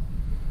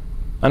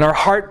 And our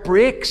heart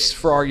breaks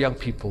for our young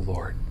people,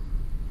 Lord.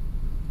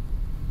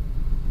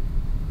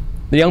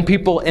 The young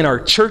people in our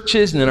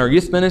churches and in our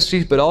youth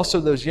ministries, but also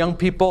those young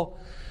people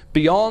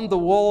beyond the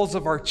walls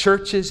of our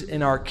churches,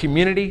 in our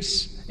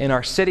communities, in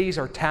our cities,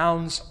 our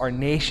towns, our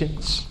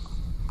nations,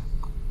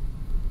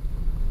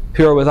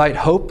 who are without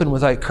hope and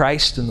without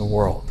Christ in the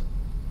world,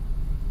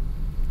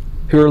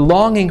 who are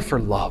longing for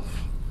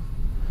love,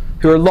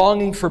 who are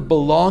longing for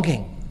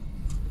belonging,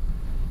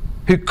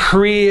 who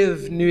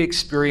crave new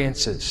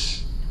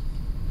experiences,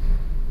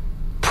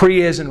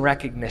 praise and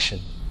recognition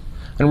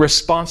and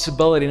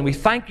responsibility. And we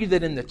thank you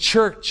that in the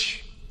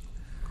church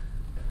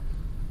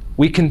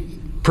we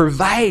can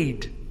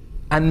provide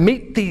and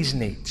meet these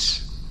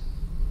needs.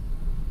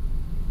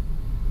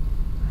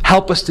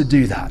 Help us to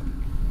do that.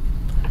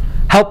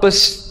 Help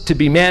us to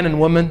be men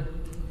and women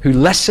who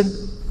listen,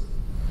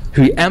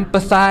 who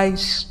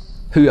empathize,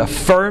 who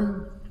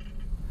affirm,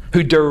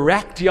 who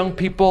direct young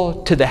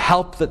people to the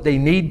help that they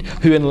need,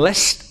 who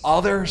enlist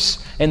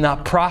others in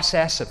that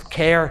process of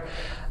care.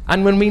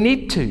 And when we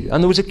need to,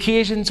 on those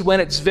occasions when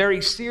it's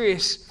very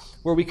serious,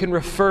 where we can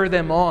refer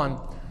them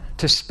on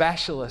to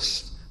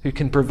specialists who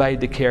can provide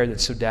the care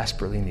that's so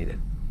desperately needed.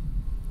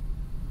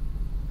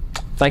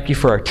 Thank you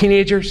for our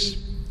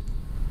teenagers.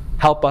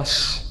 Help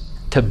us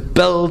to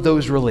build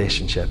those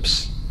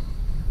relationships.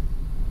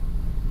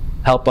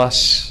 Help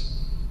us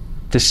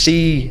to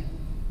see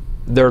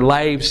their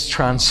lives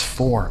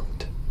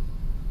transformed.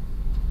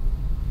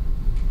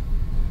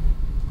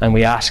 And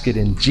we ask it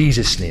in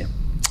Jesus' name.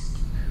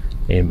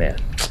 Amen.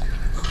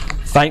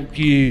 Thank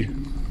you.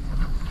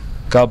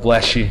 God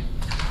bless you.